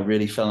know, I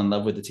really fell in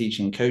love with the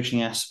teaching and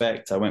coaching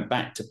aspect. I went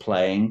back to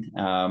playing,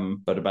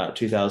 but about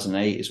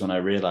 2008 is when I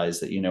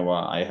realized that,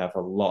 I have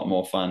a lot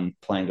more fun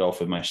playing golf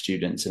with my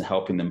students and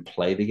helping them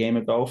play the game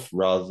of golf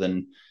rather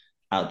than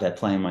out there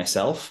playing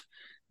myself.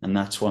 And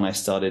that's when I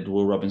started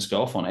Will Robbins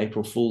Golf on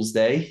April Fool's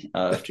Day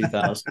of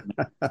 2000.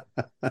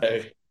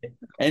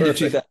 End of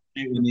 2008,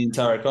 when the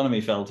entire economy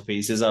fell to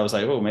pieces, I was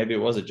like, oh, maybe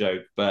it was a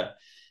joke, but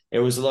it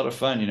was a lot of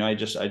fun. I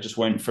just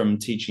went from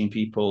teaching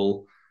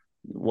people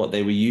what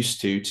they were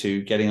used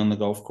to getting on the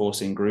golf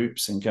course in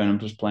groups and going and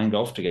just playing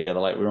golf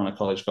together like we were on a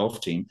college golf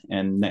team.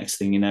 And next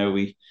thing you know,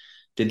 we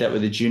did that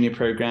with the junior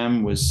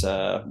program, was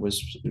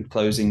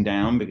closing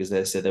down because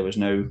they said there was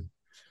no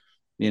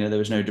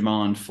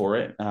demand for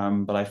it.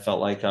 But I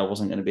felt like I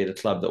wasn't going to be at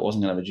a club that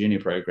wasn't going to have a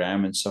junior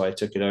program. And so I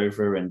took it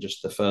over, and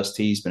just the first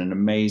tee's been an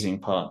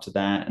amazing part to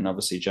that. And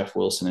obviously Jeff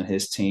Wilson and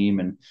his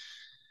team, and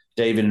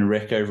David and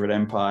Rick over at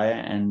Empire.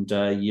 And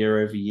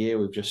year over year,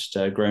 we've just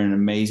grown an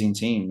amazing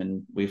team.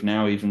 And we've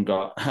now even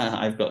got,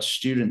 I've got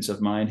students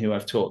of mine who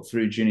I've taught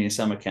through junior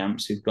summer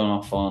camps who've gone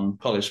off on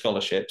college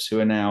scholarships, who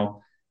are now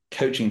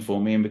coaching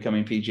for me and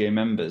becoming PGA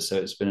members. So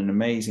it's been an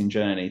amazing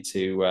journey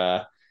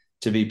to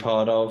be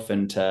part of,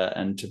 and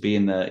to be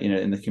in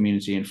the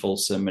community in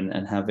Folsom,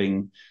 and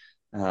having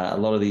a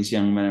lot of these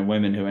young men and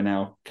women who are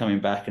now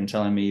coming back and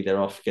telling me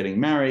they're off getting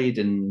married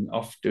and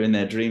off doing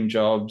their dream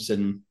jobs,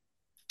 and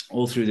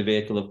all through the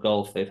vehicle of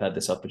golf, they've had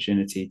this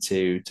opportunity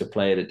to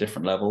play it at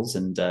different levels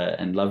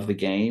and love the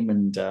game,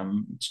 and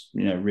it's,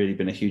 really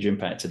been a huge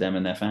impact to them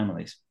and their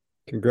families.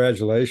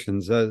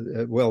 Congratulations.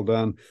 Well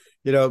done.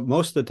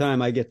 Most of the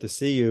time I get to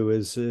see you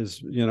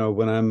is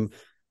when I'm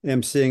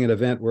emceeing an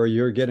event where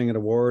you're getting an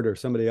award or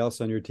somebody else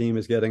on your team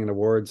is getting an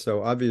award.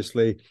 So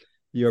obviously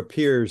your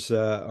peers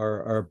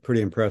are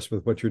pretty impressed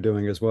with what you're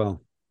doing as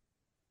well.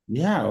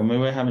 Yeah,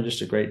 we're having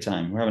just a great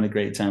time. We're having a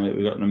great time.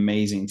 We've got an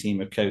amazing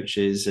team of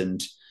coaches,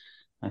 and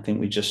I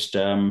think we just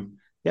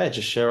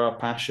share our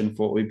passion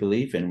for what we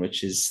believe in,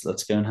 which is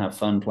let's go and have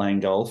fun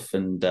playing golf,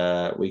 and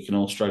we can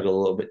all struggle a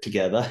little bit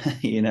together,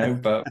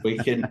 but we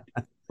can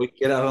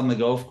get out on the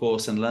golf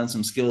course and learn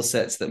some skill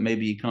sets that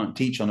maybe you can't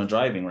teach on a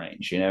driving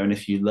range, and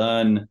if you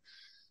learn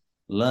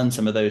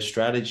some of those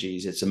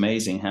strategies, it's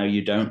amazing how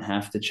you don't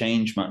have to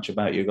change much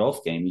about your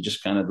golf game. You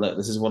just kind of look,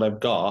 this is what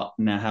I've got.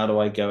 Now, how do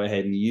I go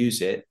ahead and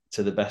use it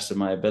to the best of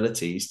my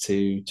abilities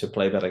to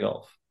play better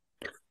golf?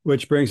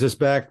 Which brings us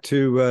back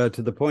to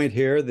the point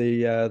here,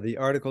 the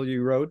article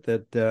you wrote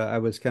that I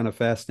was kind of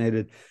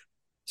fascinated,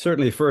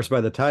 certainly first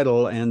by the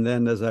title, and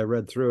then as I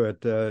read through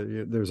it,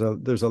 there's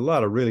a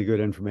lot of really good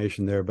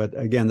information there. But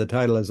again, the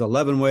title is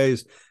 11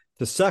 Ways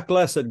to Suck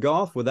Less at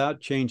Golf Without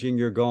Changing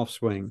Your Golf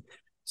Swing.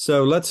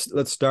 So let's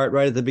start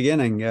right at the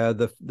beginning.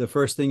 The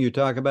first thing you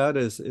talk about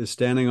is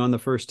standing on the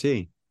first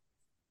tee.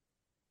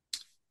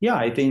 Yeah,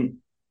 I think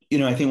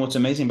I think what's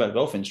amazing about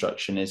golf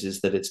instruction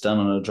is that it's done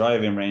on a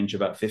driving range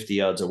about 50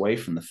 yards away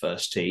from the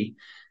first tee.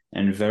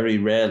 And very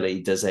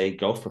rarely does a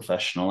golf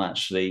professional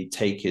actually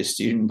take his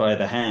student by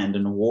the hand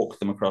and walk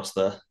them across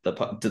the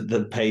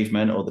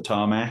pavement or the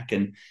tarmac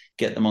and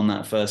get them on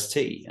that first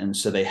tee. And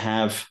so they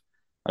have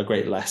a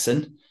great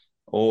lesson,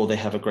 or they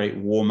have a great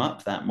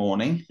warm-up that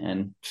morning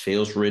and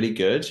feels really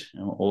good,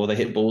 or they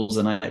hit balls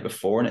the night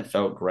before and it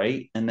felt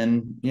great. And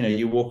then,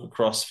 you walk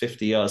across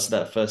 50 yards to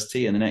that first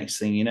tee, and the next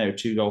thing you know,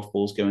 2 golf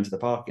balls go into the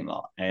parking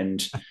lot,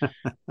 and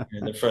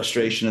the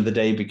frustration of the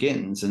day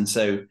begins. And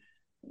so,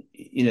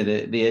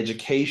 the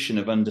education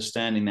of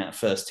understanding that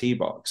first tee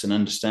box and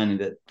understanding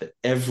that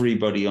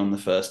everybody on the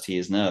first tee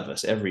is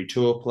nervous. Every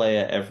tour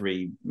player,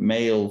 every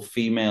male,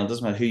 female,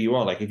 doesn't matter who you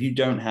are. Like, if you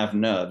don't have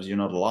nerves, you're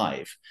not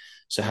alive.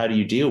 So how do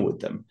you deal with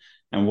them?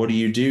 And what do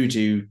you do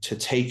to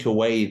take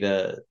away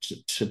the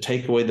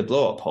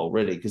blow up hole,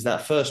 really? Because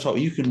that first hole,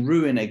 you can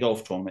ruin a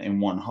golf tournament in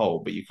one hole,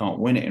 but you can't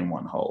win it in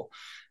one hole.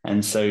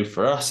 And so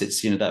for us,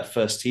 it's, that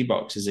first tee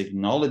box is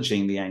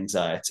acknowledging the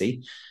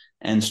anxiety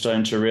and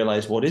starting to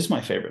realize, what is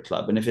my favorite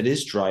club? And if it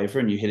is driver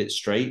and you hit it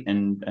straight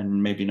and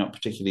maybe not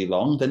particularly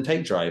long, then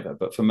take driver.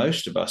 But for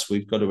most of us,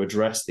 we've got to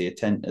address the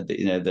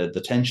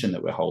tension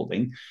that we're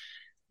holding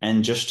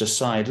and just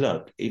decide,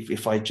 look,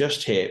 if I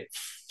just hit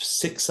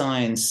 6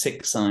 iron,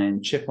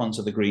 chip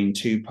onto the green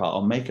 2-putt,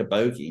 I'll make a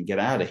bogey and get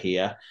out of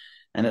here.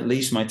 And at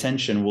least my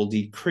tension will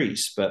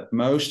decrease. But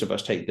most of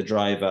us take the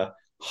driver,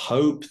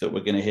 hope that we're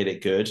going to hit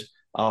it good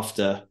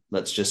after,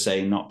 let's just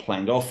say, not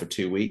playing golf for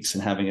 2 weeks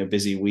and having a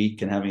busy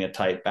week and having a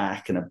tight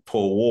back and a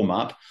poor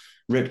warm-up,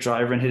 rip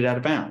driver and hit it out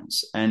of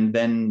bounds. And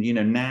then,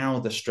 now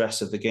the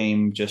stress of the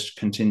game just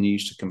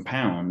continues to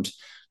compound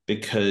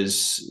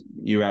because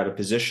you're out of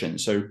position.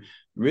 So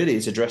really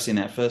it's addressing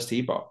that first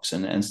tee box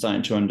and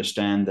starting to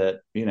understand that,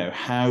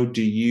 how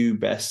do you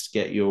best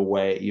get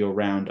your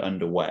round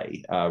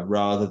underway,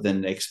 rather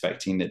than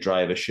expecting that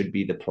driver should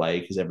be the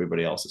play because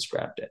everybody else has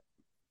grabbed it.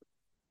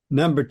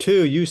 Number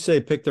 2, you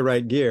say pick the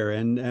right gear,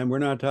 and we're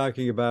not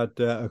talking about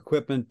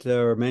equipment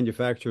or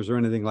manufacturers or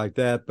anything like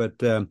that, but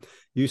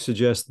you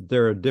suggest that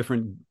there are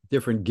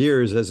different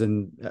gears,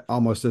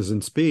 almost as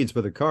in speeds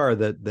with a car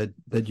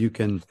that you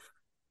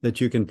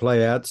can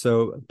play at.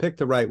 So pick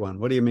the right one.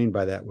 What do you mean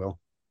by that, Will?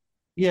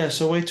 Yeah,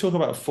 so we talk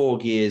about 4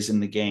 gears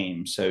in the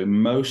game. So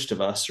most of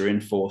us are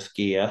in 4th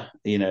gear,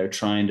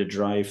 trying to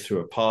drive through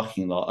a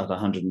parking lot at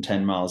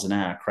 110 miles an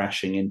hour,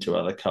 crashing into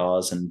other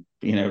cars and,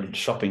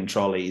 shopping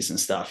trolleys and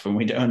stuff. And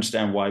we don't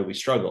understand why we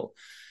struggle.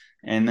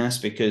 And that's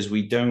because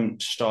we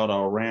don't start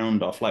our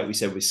round off, like we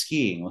said, with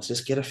skiing. Let's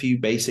just get a few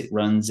basic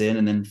runs in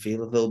and then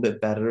feel a little bit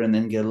better and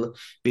then be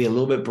a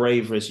little bit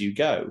braver as you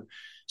go.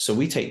 So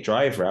we take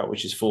driver out,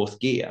 which is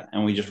 4th gear,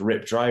 and we just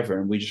rip driver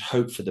and we just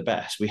hope for the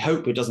best. We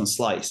hope it doesn't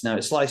slice. Now,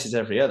 it slices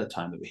every other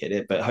time that we hit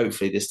it, but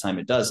hopefully this time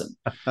it doesn't.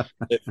 So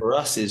for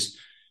us is,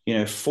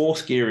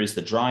 4th gear is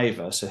the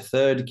driver. So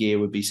 3rd gear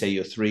would be, say,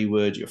 your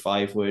 3-wood, your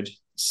 5-wood.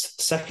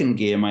 2nd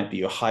gear might be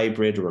your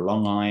hybrid or a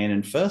long iron.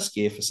 And 1st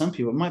gear, for some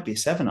people, it might be a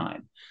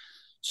 7-iron.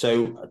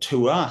 So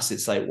to us,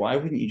 it's like, why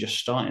wouldn't you just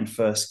start in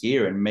 1st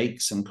gear and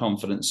make some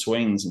confident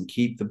swings and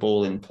keep the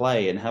ball in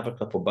play and have a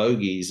couple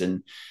bogeys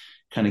and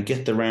kind of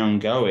get the round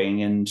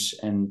going, and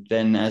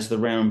then as the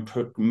round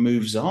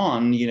moves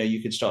on,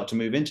 you could start to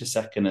move into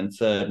 2nd and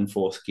 3rd and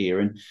 4th gear.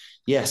 And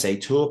yes, a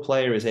tour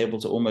player is able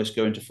to almost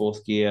go into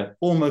 4th gear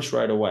almost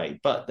right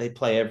away, but they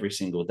play every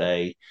single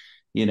day.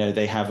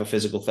 They have a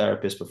physical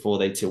therapist before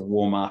they to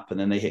warm up, and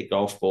then they hit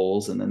golf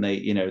balls, and then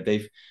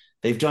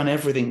they've done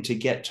everything to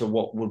get to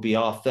what would be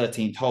our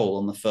 13th hole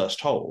on the first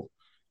hole.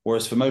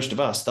 Whereas for most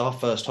of us, our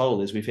first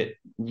hole is we've hit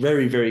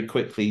very, very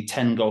quickly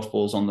 10 golf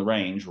balls on the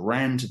range,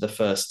 ran to the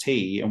first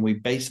tee, and we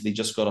basically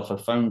just got off a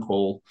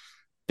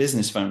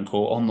business phone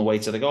call on the way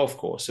to the golf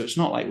course. So it's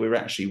not like we're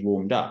actually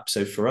warmed up.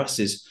 So for us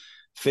is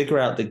figure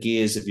out the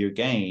gears of your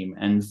game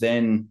and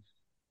then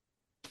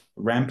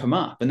ramp them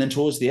up. And then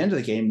towards the end of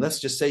the game, let's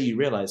just say you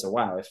realize, oh,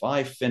 wow, if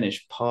I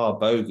finish par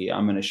bogey,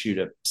 I'm going to shoot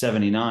a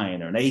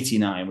 79 or an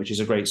 89, which is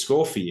a great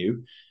score for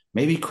you.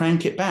 Maybe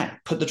crank it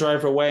back, put the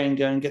driver away and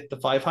go and get the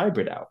 5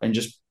 hybrid out and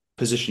just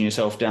position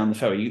yourself down the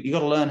fairway. You got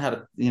to learn how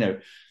to,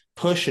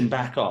 push and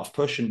back off.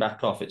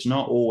 It's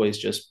not always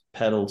just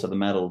pedal to the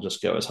metal,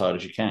 just go as hard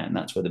as you can.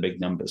 That's where the big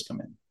numbers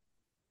come in.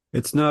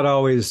 It's not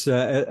always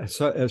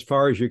as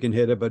far as you can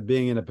hit it, but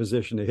being in a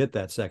position to hit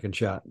that second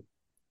shot.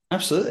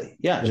 Absolutely.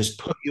 Yeah. Just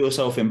put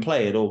yourself in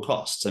play at all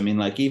costs. I mean,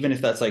 like, even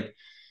if that's like,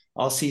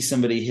 I'll see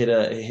somebody hit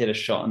a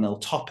shot and they'll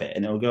top it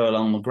and it'll go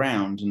along the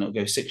ground and it'll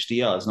go 60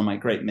 yards. And I'm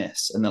like, great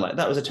miss. And they're like,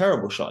 that was a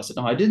terrible shot. I said,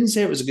 no, I didn't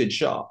say it was a good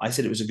shot. I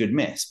said it was a good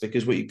miss,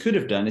 because what you could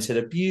have done is hit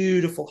a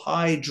beautiful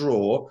high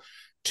draw,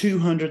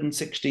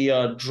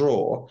 260-yard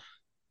draw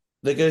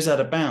that goes out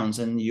of bounds.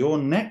 And your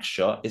next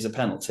shot is a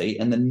penalty.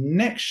 And the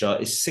next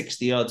shot is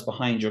 60 yards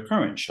behind your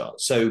current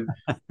shot. So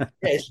yeah,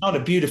 it's not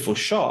a beautiful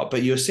shot,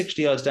 but you're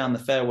 60 yards down the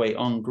fairway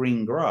on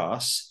green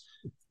grass.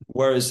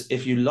 Whereas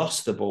if you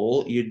lost the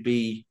ball, you'd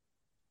be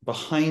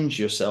behind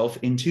yourself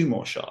in 2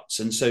 more shots.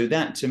 And so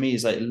that to me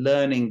is like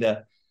learning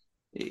the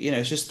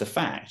it's just the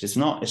fact. It's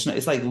not,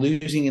 it's like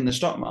losing in the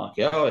stock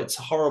market. Oh, it's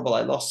horrible.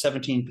 I lost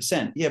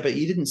 17%. Yeah, but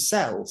you didn't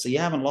sell. So you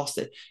haven't lost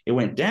it. It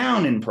went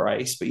down in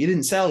price, but you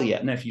didn't sell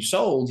yet. And if you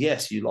sold,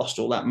 yes, you lost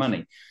all that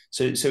money.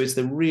 So it's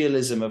the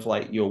realism of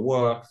like your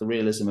work, the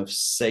realism of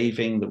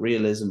saving, the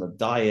realism of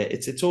diet.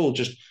 It's all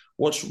just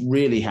what's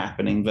really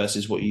happening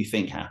versus what you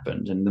think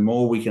happened. And the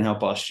more we can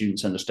help our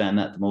students understand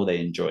that, the more they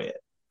enjoy it.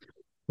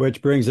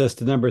 Which brings us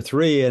to number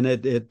 3, and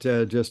it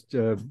just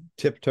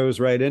tiptoes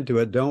right into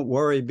it. Don't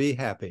worry, be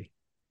happy.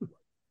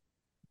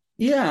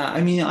 Yeah, I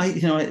mean,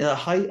 a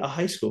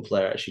high school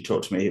player actually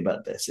talked to me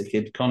about this. A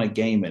kid, Connor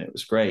Gaiman, it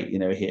was great.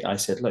 I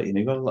said, look,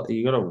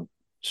 you got to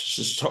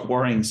stop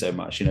worrying so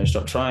much.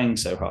 Stop trying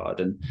so hard.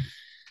 And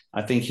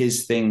I think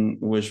his thing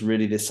was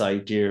really this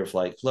idea of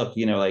like, look,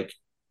 like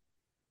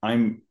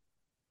I'm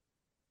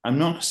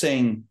not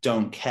saying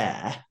don't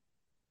care.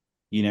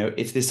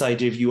 It's this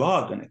idea of you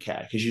are going to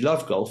care because you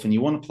love golf and you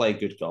want to play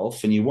good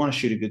golf and you want to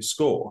shoot a good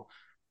score.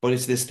 But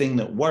it's this thing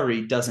that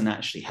worry doesn't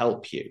actually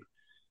help you.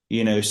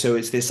 So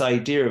it's this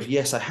idea of,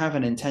 yes, I have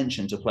an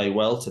intention to play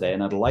well today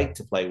and I'd like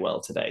to play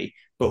well today,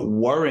 but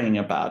worrying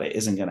about it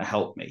isn't going to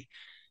help me.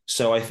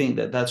 So I think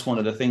that that's one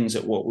of the things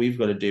that what we've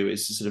got to do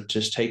is to sort of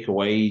just take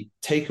away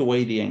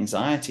the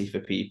anxiety for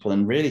people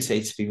and really say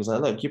to people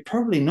like, look, you're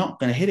probably not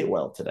going to hit it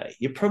well today.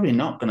 You're probably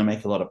not going to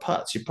make a lot of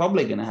putts. You're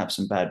probably going to have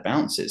some bad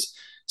bounces.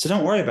 So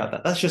don't worry about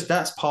that.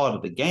 That's part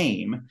of the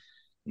game.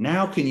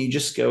 Now, can you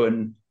just go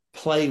and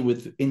play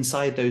with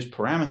inside those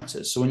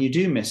parameters? So when you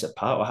do miss a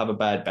putt or have a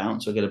bad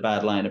bounce or get a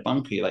bad line of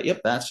bunker, you're like,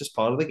 yep, that's just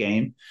part of the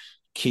game.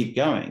 Keep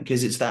going,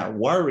 because it's that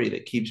worry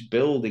that keeps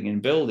building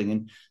and building.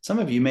 And some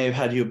of you may have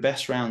had your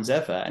best rounds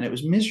ever and it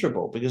was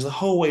miserable because the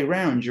whole way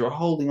round you're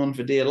holding on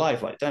for dear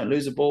life, like don't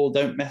lose a ball,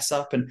 don't mess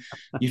up, and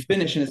you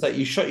finish and it's like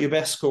you shot your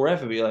best score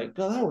ever, but you're like,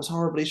 oh, that was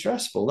horribly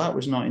stressful, that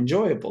was not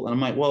enjoyable. And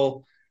I'm like,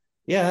 well,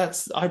 yeah,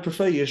 I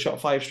prefer you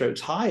shot 5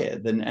 strokes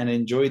higher and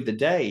enjoyed the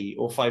day,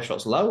 or 5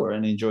 shots lower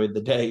and enjoyed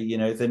the day,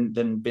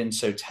 than been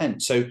so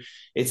tense. So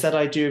it's that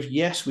idea of,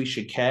 yes, we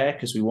should care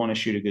because we want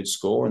to shoot a good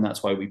score, and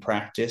that's why we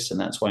practice, and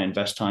that's why I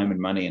invest time and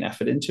money and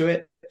effort into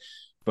it.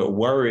 But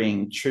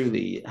worrying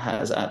truly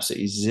has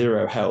absolutely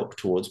zero help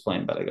towards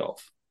playing better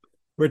golf.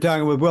 We're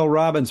talking with Will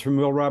Robbins from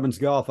Will Robbins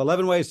Golf.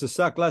 11 ways to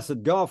suck less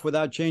at golf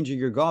without changing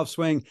your golf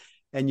swing.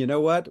 And you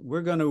know what?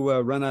 We're going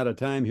to run out of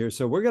time here.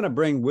 So we're going to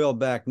bring Will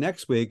back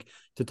next week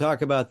to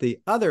talk about the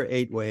other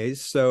 8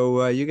 ways.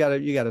 So you got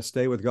to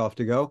stay with Golf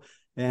to Go.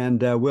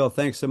 And Will,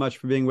 thanks so much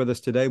for being with us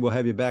today. We'll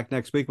have you back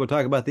next week. We'll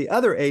talk about the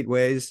other 8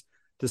 ways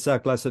to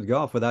suck less at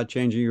golf without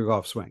changing your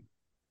golf swing.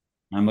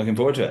 I'm looking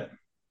forward to it.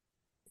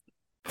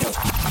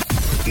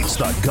 It's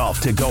the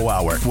Golf to Go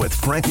Hour with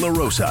Frank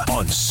LaRosa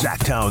on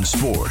Sacktown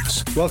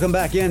Sports. Welcome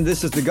back in.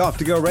 This is the Golf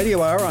to Go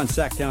Radio Hour on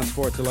Sacktown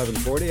Sports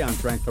 1140. I'm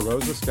Frank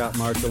LaRosa, Scott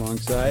Marsh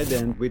alongside,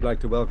 and we'd like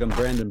to welcome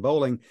Brandon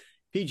Bowling,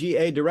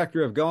 PGA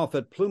Director of Golf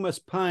at Plumas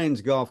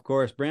Pines Golf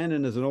Course.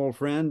 Brandon is an old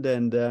friend,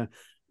 and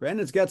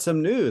Brandon's got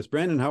some news.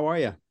 Brandon, how are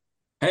you?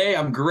 Hey,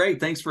 I'm great.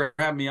 Thanks for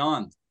having me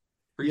on.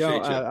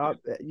 Appreciate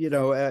you.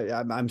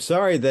 I'm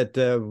sorry that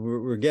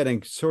we're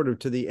getting sort of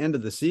to the end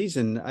of the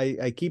season.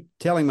 I keep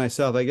telling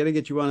myself I got to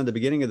get you on at the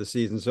beginning of the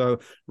season. So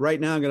right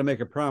now I'm going to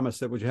make a promise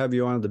that we'll have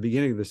you on at the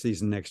beginning of the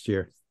season next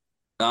year.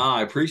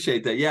 I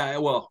appreciate that. Yeah,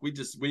 well,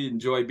 we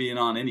enjoy being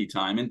on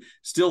anytime, and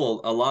still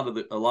a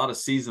lot of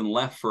season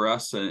left for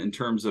us in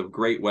terms of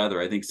great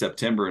weather. I think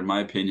September, in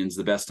my opinion, is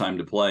the best time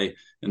to play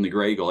in the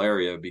Gray Eagle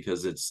area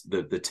because it's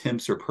the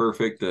temps are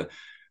perfect.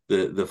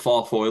 The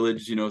fall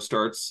foliage,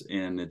 starts,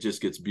 and it just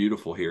gets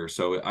beautiful here.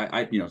 So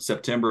I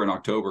September and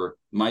October,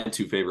 my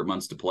 2 favorite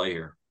months to play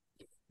here.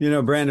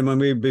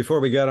 Brandon,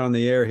 before we got on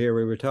the air here,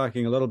 we were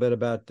talking a little bit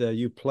about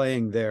you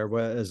playing there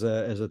as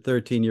a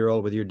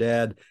 13-year-old with your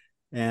dad,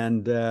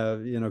 and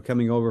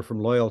coming over from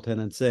Loyalton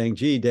and saying,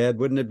 "Gee, Dad,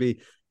 wouldn't it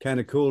be kind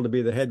of cool to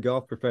be the head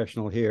golf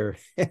professional here?"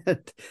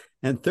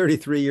 And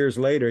 33 years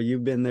later,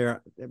 you've been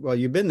there. Well,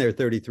 you've been there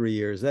 33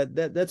 years.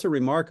 That's a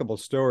remarkable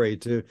story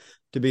to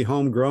be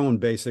homegrown,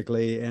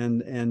 basically,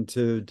 and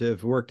to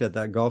have worked at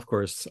that golf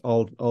course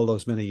all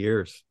those many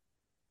years.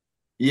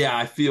 Yeah,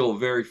 I feel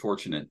very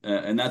fortunate,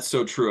 and that's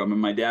so true. I mean,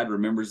 my dad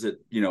remembers it.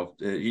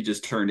 He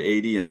just turned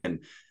 80 and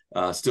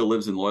still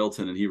lives in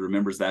Loyalton, and he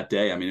remembers that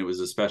day. I mean, it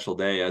was a special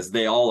day, as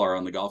they all are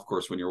on the golf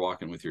course when you're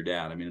walking with your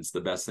dad. I mean, it's the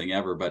best thing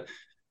ever. But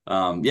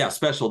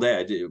special day.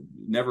 I do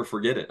never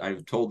forget it.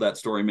 I've told that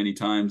story many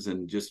times,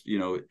 and just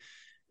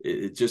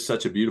it's just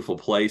such a beautiful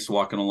place,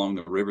 walking along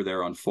the river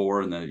there on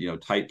 4 and the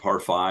tight par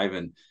 5,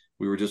 and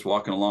we were just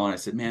walking along. And I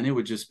said, man, it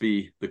would just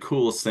be the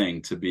coolest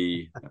thing to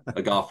be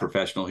a golf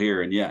professional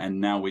here. And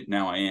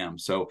now I am.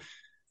 So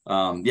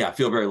I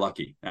feel very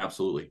lucky.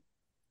 Absolutely.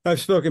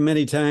 I've spoken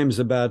many times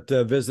about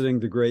visiting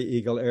the Gray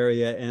Eagle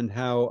area and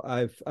how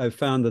I've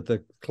found that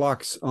the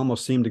clocks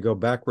almost seem to go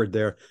backward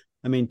there.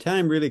 I mean,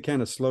 time really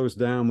kind of slows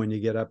down when you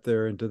get up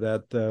there into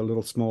that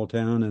little small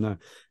town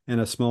and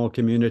a small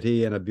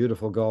community and a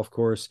beautiful golf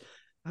course.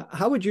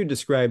 How would you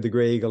describe the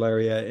Gray Eagle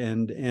area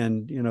and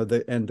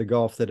the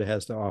golf that it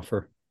has to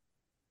offer?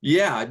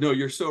 Yeah, no,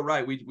 you're so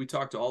right. We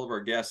talk to all of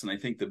our guests, and I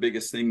think the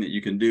biggest thing that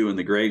you can do in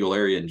the Graeagle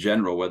area in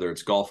general, whether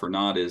it's golf or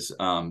not, is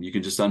you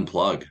can just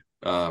unplug,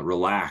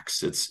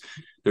 relax.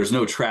 There's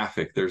no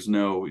traffic. There's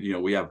no,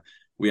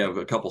 we have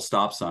a couple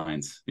stop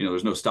signs.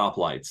 There's no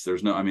stoplights.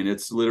 I mean,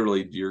 it's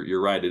literally,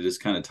 you're right. It is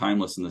kind of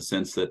timeless in the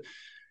sense that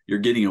you're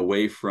getting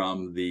away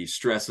from the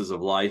stresses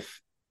of life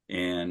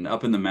and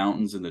up in the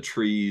mountains and the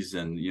trees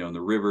and,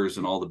 the rivers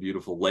and all the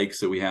beautiful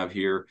lakes that we have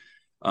here.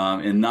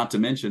 And not to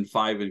mention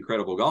 5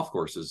 incredible golf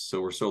courses.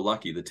 So we're so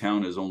lucky. The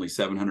town is only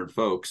 700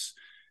 folks,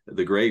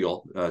 the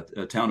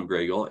Graeagle, town of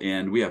Graeagle,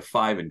 and we have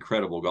 5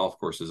 incredible golf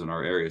courses in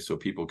our area. So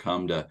people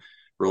come to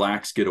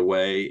relax, get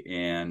away,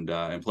 and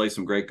play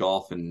some great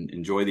golf and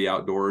enjoy the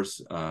outdoors.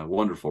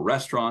 Wonderful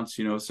restaurants,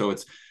 So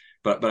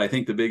but I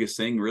think the biggest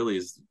thing really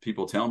is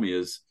people tell me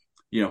is,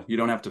 you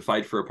don't have to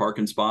fight for a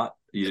parking spot.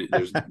 If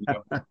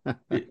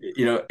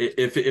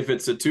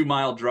it's a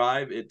 2-mile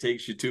drive, it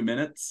takes you 2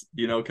 minutes,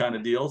 kind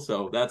of deal.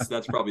 So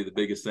that's probably the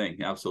biggest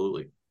thing.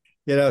 Absolutely.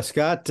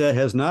 Scott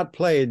has not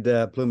played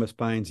Plumas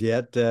Pines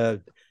yet.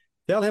 Tell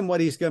him what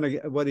he's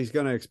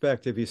gonna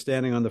expect if he's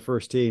standing on the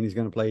first tee and he's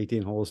going to play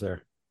 18 holes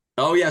there.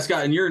 Oh yeah,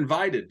 Scott, and you're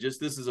invited.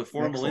 This is a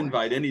formal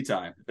invite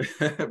anytime.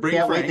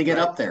 Can't wait to get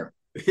up there.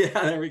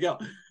 Yeah, there we go.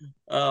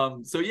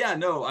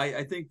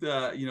 I think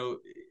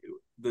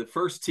the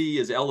first tee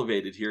is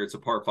elevated here. It's a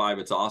par 5.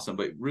 It's awesome,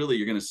 but really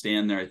you're going to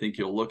stand there. I think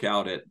you'll look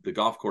out at the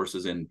golf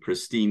courses in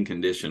pristine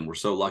condition. We're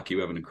so lucky.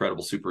 We have an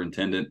incredible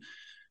superintendent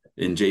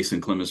in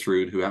Jason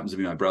Clemisrude, who happens to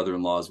be my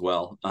brother-in-law as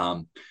well.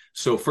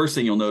 So first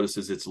thing you'll notice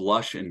is it's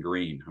lush and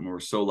green. I mean, we're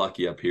so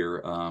lucky up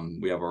here.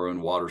 We have our own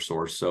water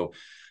source. So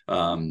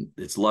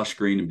it's lush,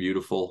 green, and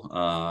beautiful.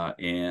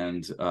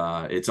 And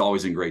it's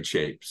always in great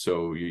shape.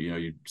 So,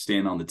 you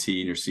stand on the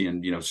tee and you're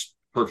seeing,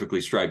 perfectly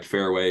striped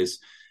fairways.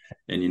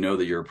 And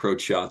that your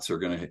approach shots are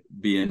going to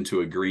be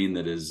into a green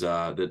that is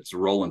that's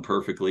rolling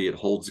perfectly. It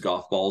holds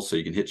golf balls so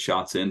you can hit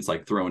shots in. It's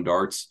like throwing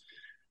darts.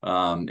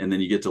 And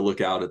then you get to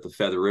look out at the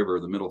Feather River,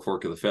 the middle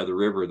fork of the Feather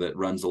River that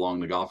runs along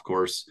the golf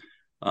course.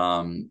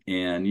 And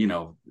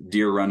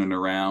deer running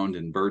around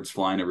and birds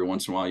flying every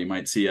once in a while. You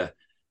might see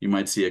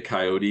a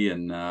coyote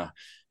and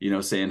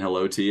saying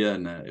hello to you.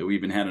 And we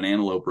even had an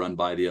antelope run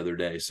by the other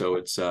day. So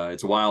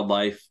it's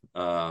wildlife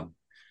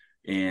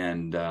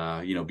and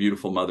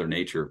beautiful Mother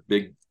Nature.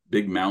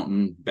 Big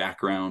mountain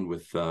background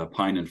with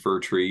pine and fir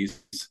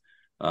trees,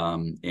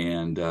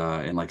 and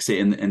like I say,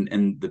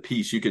 and the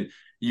peace.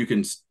 You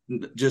can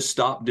just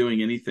stop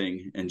doing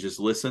anything and just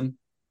listen,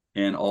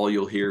 and all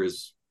you'll hear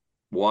is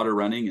water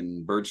running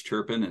and birds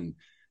chirping, and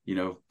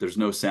there's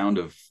no sound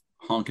of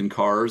honking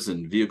cars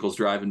and vehicles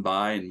driving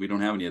by, and we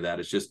don't have any of that.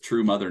 It's just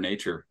true Mother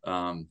Nature,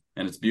 and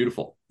it's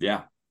beautiful.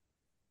 Yeah.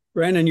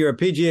 Brandon, you're a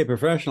PGA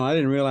professional. I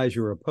didn't realize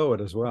you were a poet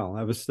as well.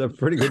 That was a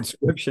pretty good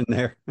description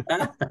there.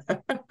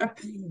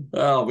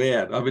 Oh,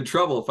 man. I'm in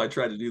trouble if I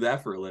try to do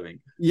that for a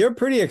living. You're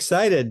pretty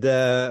excited.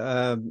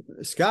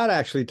 Scott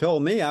actually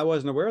told me, I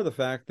wasn't aware of the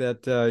fact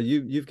that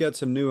you've got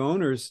some new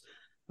owners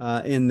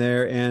in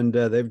there, and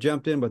they've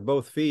jumped in with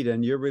both feet,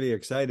 and you're really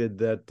excited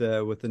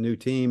that with the new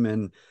team.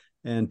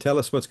 And tell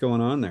us what's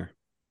going on there.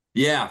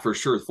 Yeah, for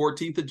sure.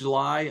 14th of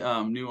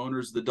July, new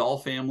owners, the Dahl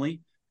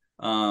family.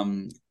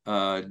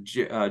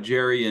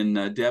 Jerry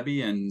and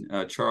Debbie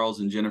and Charles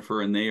and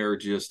Jennifer, and they are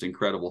just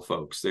incredible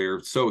folks. They're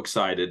so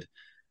excited,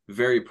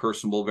 very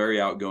personable, very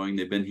outgoing.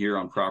 They've been here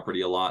on property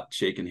a lot,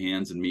 shaking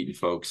hands and meeting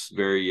folks.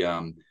 Very,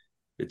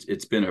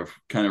 it's been a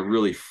kind of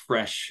really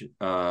fresh,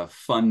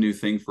 fun new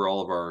thing for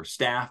all of our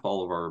staff,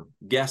 all of our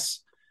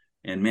guests,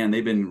 and man,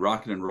 they've been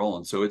rocking and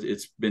rolling. So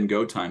it's been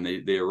go time.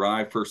 They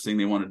arrived, first thing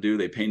they want to do,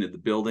 they painted the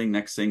building.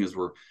 Next thing is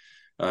we're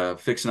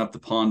fixing up the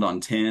pond on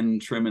 10,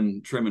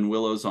 trimming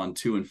willows on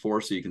 2 and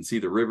 4 so you can see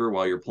the river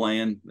while you're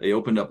playing. They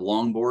opened up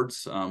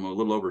longboards a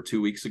little over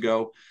 2 weeks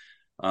ago,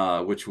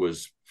 which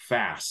was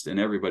fast, and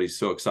everybody's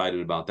so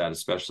excited about that.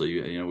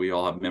 Especially, we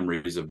all have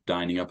memories of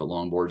dining up at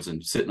longboards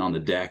and sitting on the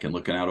deck and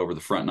looking out over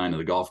the front 9 of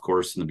the golf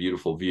course and the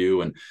beautiful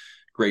view and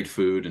great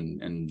food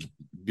and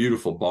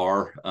beautiful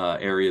bar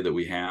area that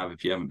we have.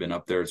 If you haven't been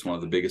up there, it's one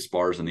of the biggest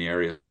bars in the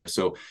area.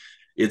 So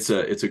it's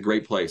a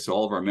great place. So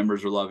all of our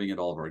members are loving it.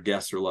 All of our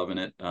guests are loving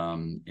it,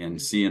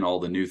 and seeing all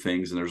the new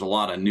things. And there's a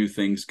lot of new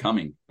things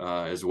coming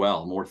as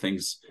well. More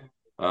things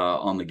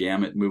on the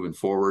gamut moving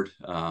forward.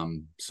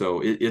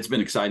 So it's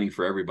been exciting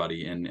for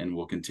everybody, and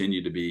will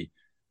continue to be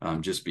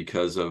just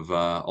because of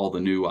all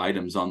the new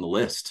items on the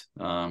list.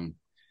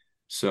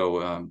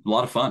 So a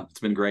lot of fun. It's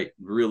been great.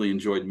 Really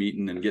enjoyed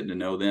meeting and getting to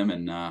know them,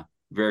 and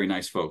very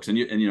nice folks. And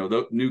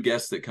the new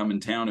guests that come in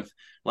town. If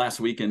last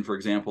weekend, for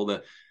example,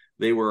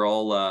 they were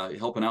all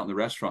helping out in the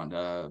restaurant,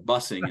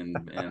 bussing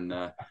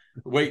and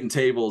waiting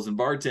tables and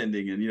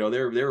bartending, and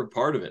they were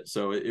part of it.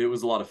 So it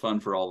was a lot of fun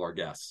for all of our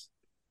guests.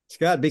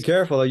 Scott, be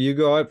careful. You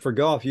go out for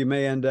golf, you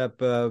may end up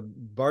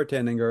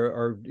bartending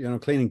or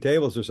cleaning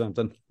tables or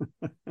something.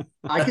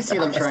 I could see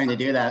them trying to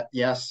do that.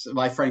 Yes,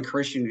 my friend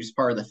Christian, who's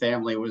part of the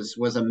family,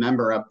 was a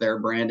member up there,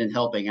 Brandon,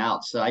 helping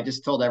out. So I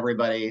just told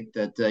everybody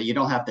that you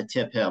don't have to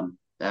tip him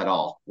at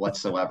all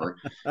whatsoever.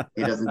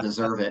 He doesn't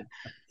deserve it.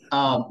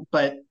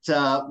 But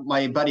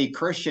my buddy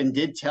Christian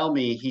did tell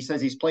me, he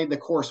says he's played the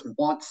course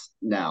once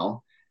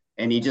now.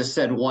 And he just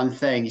said one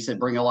thing. He said,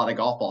 bring a lot of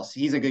golf balls.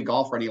 He's a good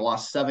golfer, and he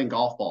lost 7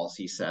 golf balls,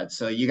 he said.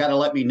 So you got to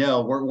let me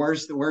know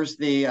where's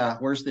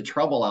the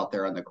trouble out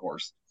there on the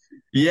course.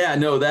 Yeah,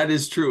 no, that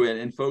is true.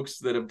 And folks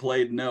that have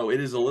played know it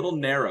is a little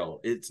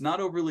narrow. It's not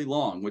overly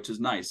long, which is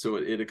nice. So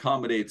it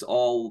accommodates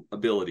all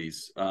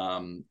abilities,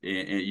 and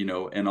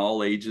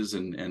all ages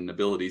and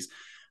abilities.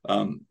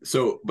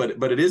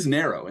 But it is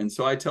narrow. And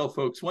so I tell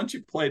folks, once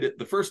you've played it,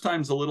 the first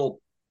time's a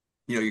little,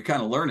 you're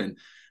kind of learning,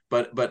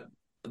 but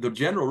the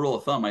general rule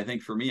of thumb, I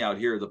think for me out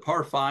here, the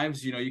par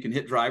 5s, you can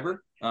hit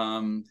driver.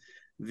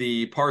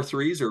 The par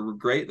 3s are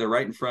great. They're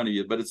right in front of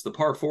you, but it's the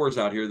par 4s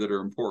out here that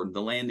are important.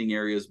 The landing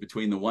areas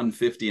between the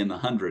 150 and the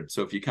 100.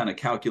 So if you kind of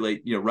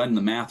calculate, run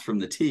the math from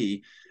the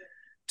tee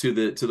to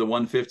the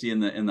 150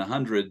 and the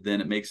 100, then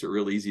it makes it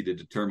real easy to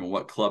determine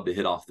what club to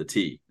hit off the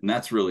tee. And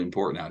that's really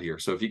important out here.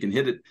 So if you can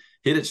hit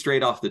it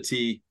straight off the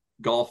tee,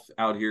 golf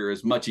out here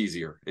is much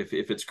easier. If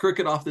it's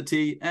crooked off the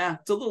tee,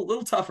 it's a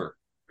little tougher.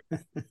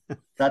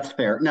 That's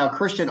fair. Now,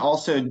 Christian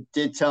also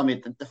did tell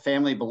me that the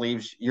family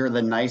believes you're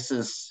the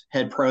nicest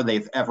head pro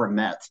they've ever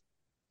met.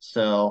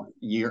 So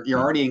you're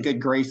already in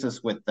good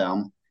graces with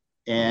them.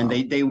 And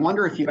they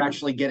wonder if you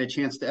actually get a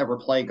chance to ever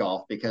play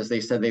golf, because they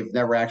said they've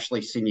never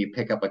actually seen you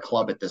pick up a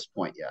club at this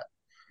point yet.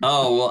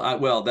 Oh,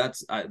 well,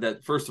 that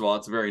first of all,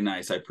 it's very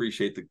nice. I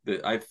appreciate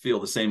I feel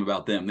the same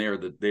about them. They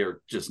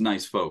are just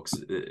nice folks.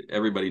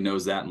 Everybody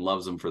knows that and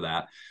loves them for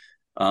that.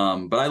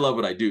 But I love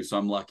what I do. So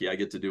I'm lucky I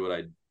get to do what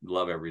I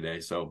love every day.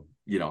 So,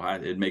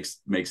 it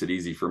makes it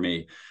easy for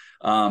me.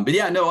 But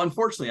yeah, no,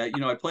 unfortunately,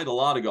 I played a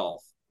lot of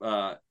golf.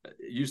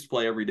 Used to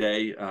play every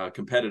day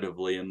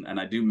competitively, and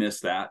I do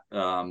miss that.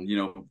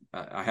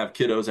 I have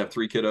kiddos. I have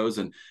 3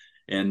 kiddos,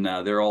 and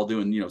they're all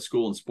doing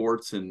school and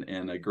sports,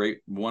 and a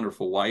great,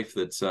 wonderful wife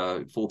that's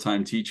a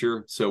full-time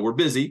teacher. So we're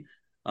busy.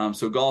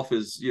 So golf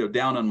is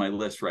down on my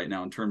list right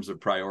now in terms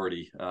of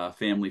priority.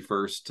 Family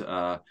first.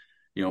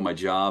 My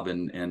job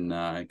and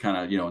kind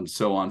of and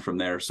so on from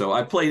there. So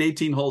I played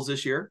 18 holes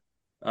this year.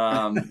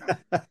 Yeah,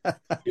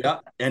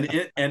 and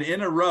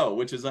in a row,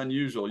 which is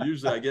unusual.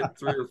 Usually I get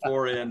 3 or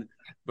 4 in,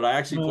 but I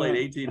actually played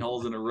 18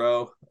 holes in a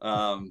row.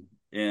 So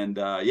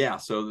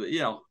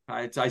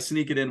I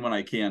sneak it in when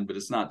I can, but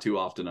it's not too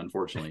often,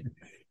 unfortunately.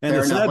 And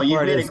you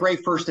made a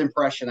great first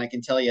impression. I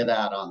can tell you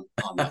that on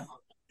that.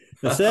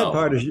 The sad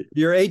part is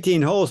your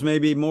 18 holes may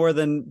be more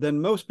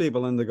than most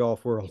people in the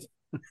golf world.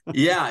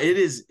 Yeah, it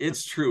is.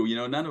 It's true.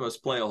 None of us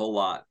play a whole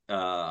lot,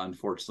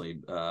 unfortunately,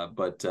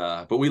 but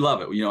we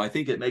love it. I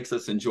think it makes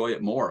us enjoy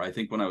it more. I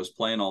think when I was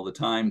playing all the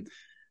time,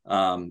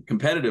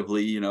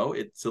 competitively,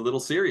 it's a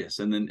little serious.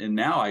 And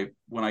now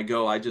when I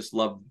go, I just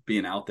love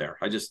being out there.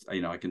 I just,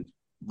 I can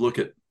look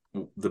at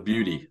the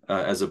beauty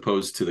as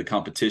opposed to the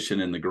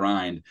competition and the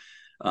grind.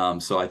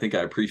 So I think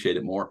I appreciate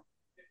it more.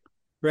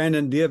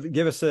 Brandon,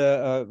 give us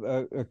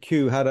a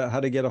cue how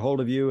to get a hold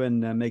of you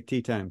and make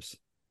tee times.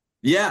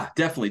 Yeah,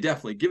 definitely.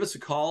 Give us a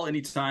call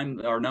anytime.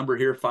 Our number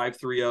here,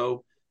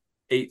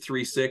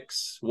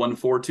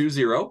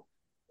 530-836-1420.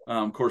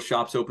 Of course,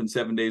 shop's open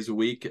 7 days a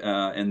week.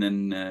 And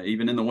then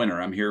even in the winter,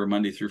 I'm here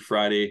Monday through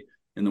Friday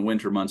in the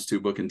winter months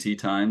too, booking tee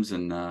times.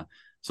 And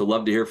so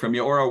love to hear from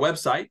you. Or our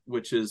website,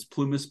 which is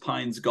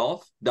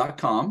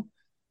plumaspinesgolf.com,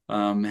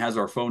 has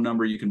our phone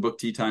number. You can book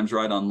tee times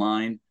right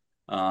online.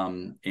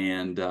 Love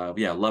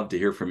to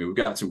hear from you. We've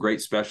got some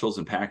great specials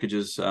and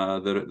packages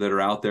that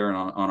are out there and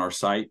on our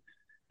site.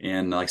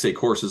 And like I say,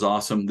 course is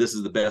awesome. This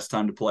is the best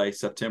time to play.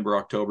 September,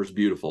 October is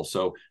beautiful.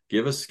 So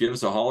give us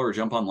a holler or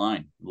jump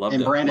online.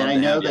 Brandon, I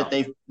know that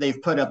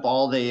they've put up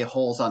all the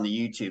holes on the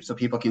YouTube, so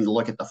people can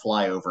look at the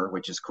flyover,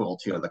 which is cool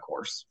too, of the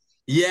course.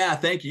 Yeah,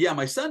 thank you. Yeah,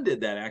 my son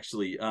did that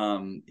actually.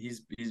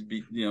 He's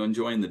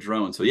enjoying the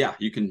drone. So yeah,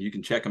 you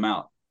can check him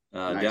out.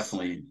 Nice.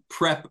 Definitely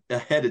prep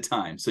ahead of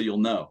time so you'll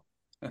know.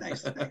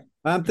 Nice.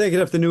 I'm thinking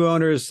if the new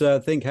owners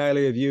think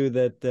highly of you,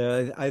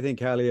 that I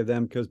think highly of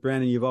them, because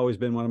Brandon, you've always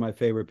been one of my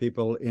favorite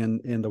people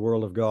in the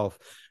world of golf.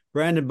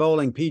 Brandon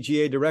Bowling,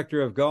 PGA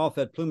Director of Golf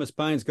at Plumas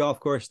Pines Golf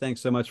Course.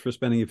 Thanks so much for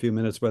spending a few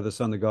minutes with us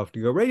on the Golf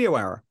to Go Radio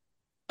Hour.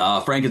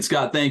 Frank and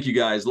Scott, thank you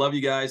guys. Love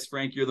you guys.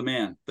 Frank, you're the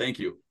man. Thank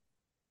you.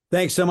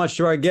 Thanks so much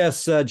to our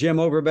guests, Jim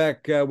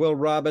Overbeck, Will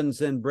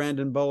Robbins, and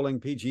Brandon Bowling,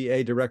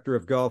 PGA Director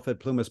of Golf at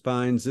Plumas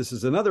Pines. This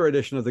is another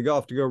edition of the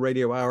Golf to Go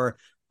Radio Hour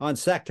on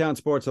Sacktown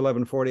Sports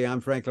 1140. I'm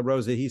Frank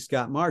LaRosa. He's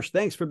Scott Marsh.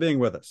 Thanks for being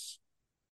with us.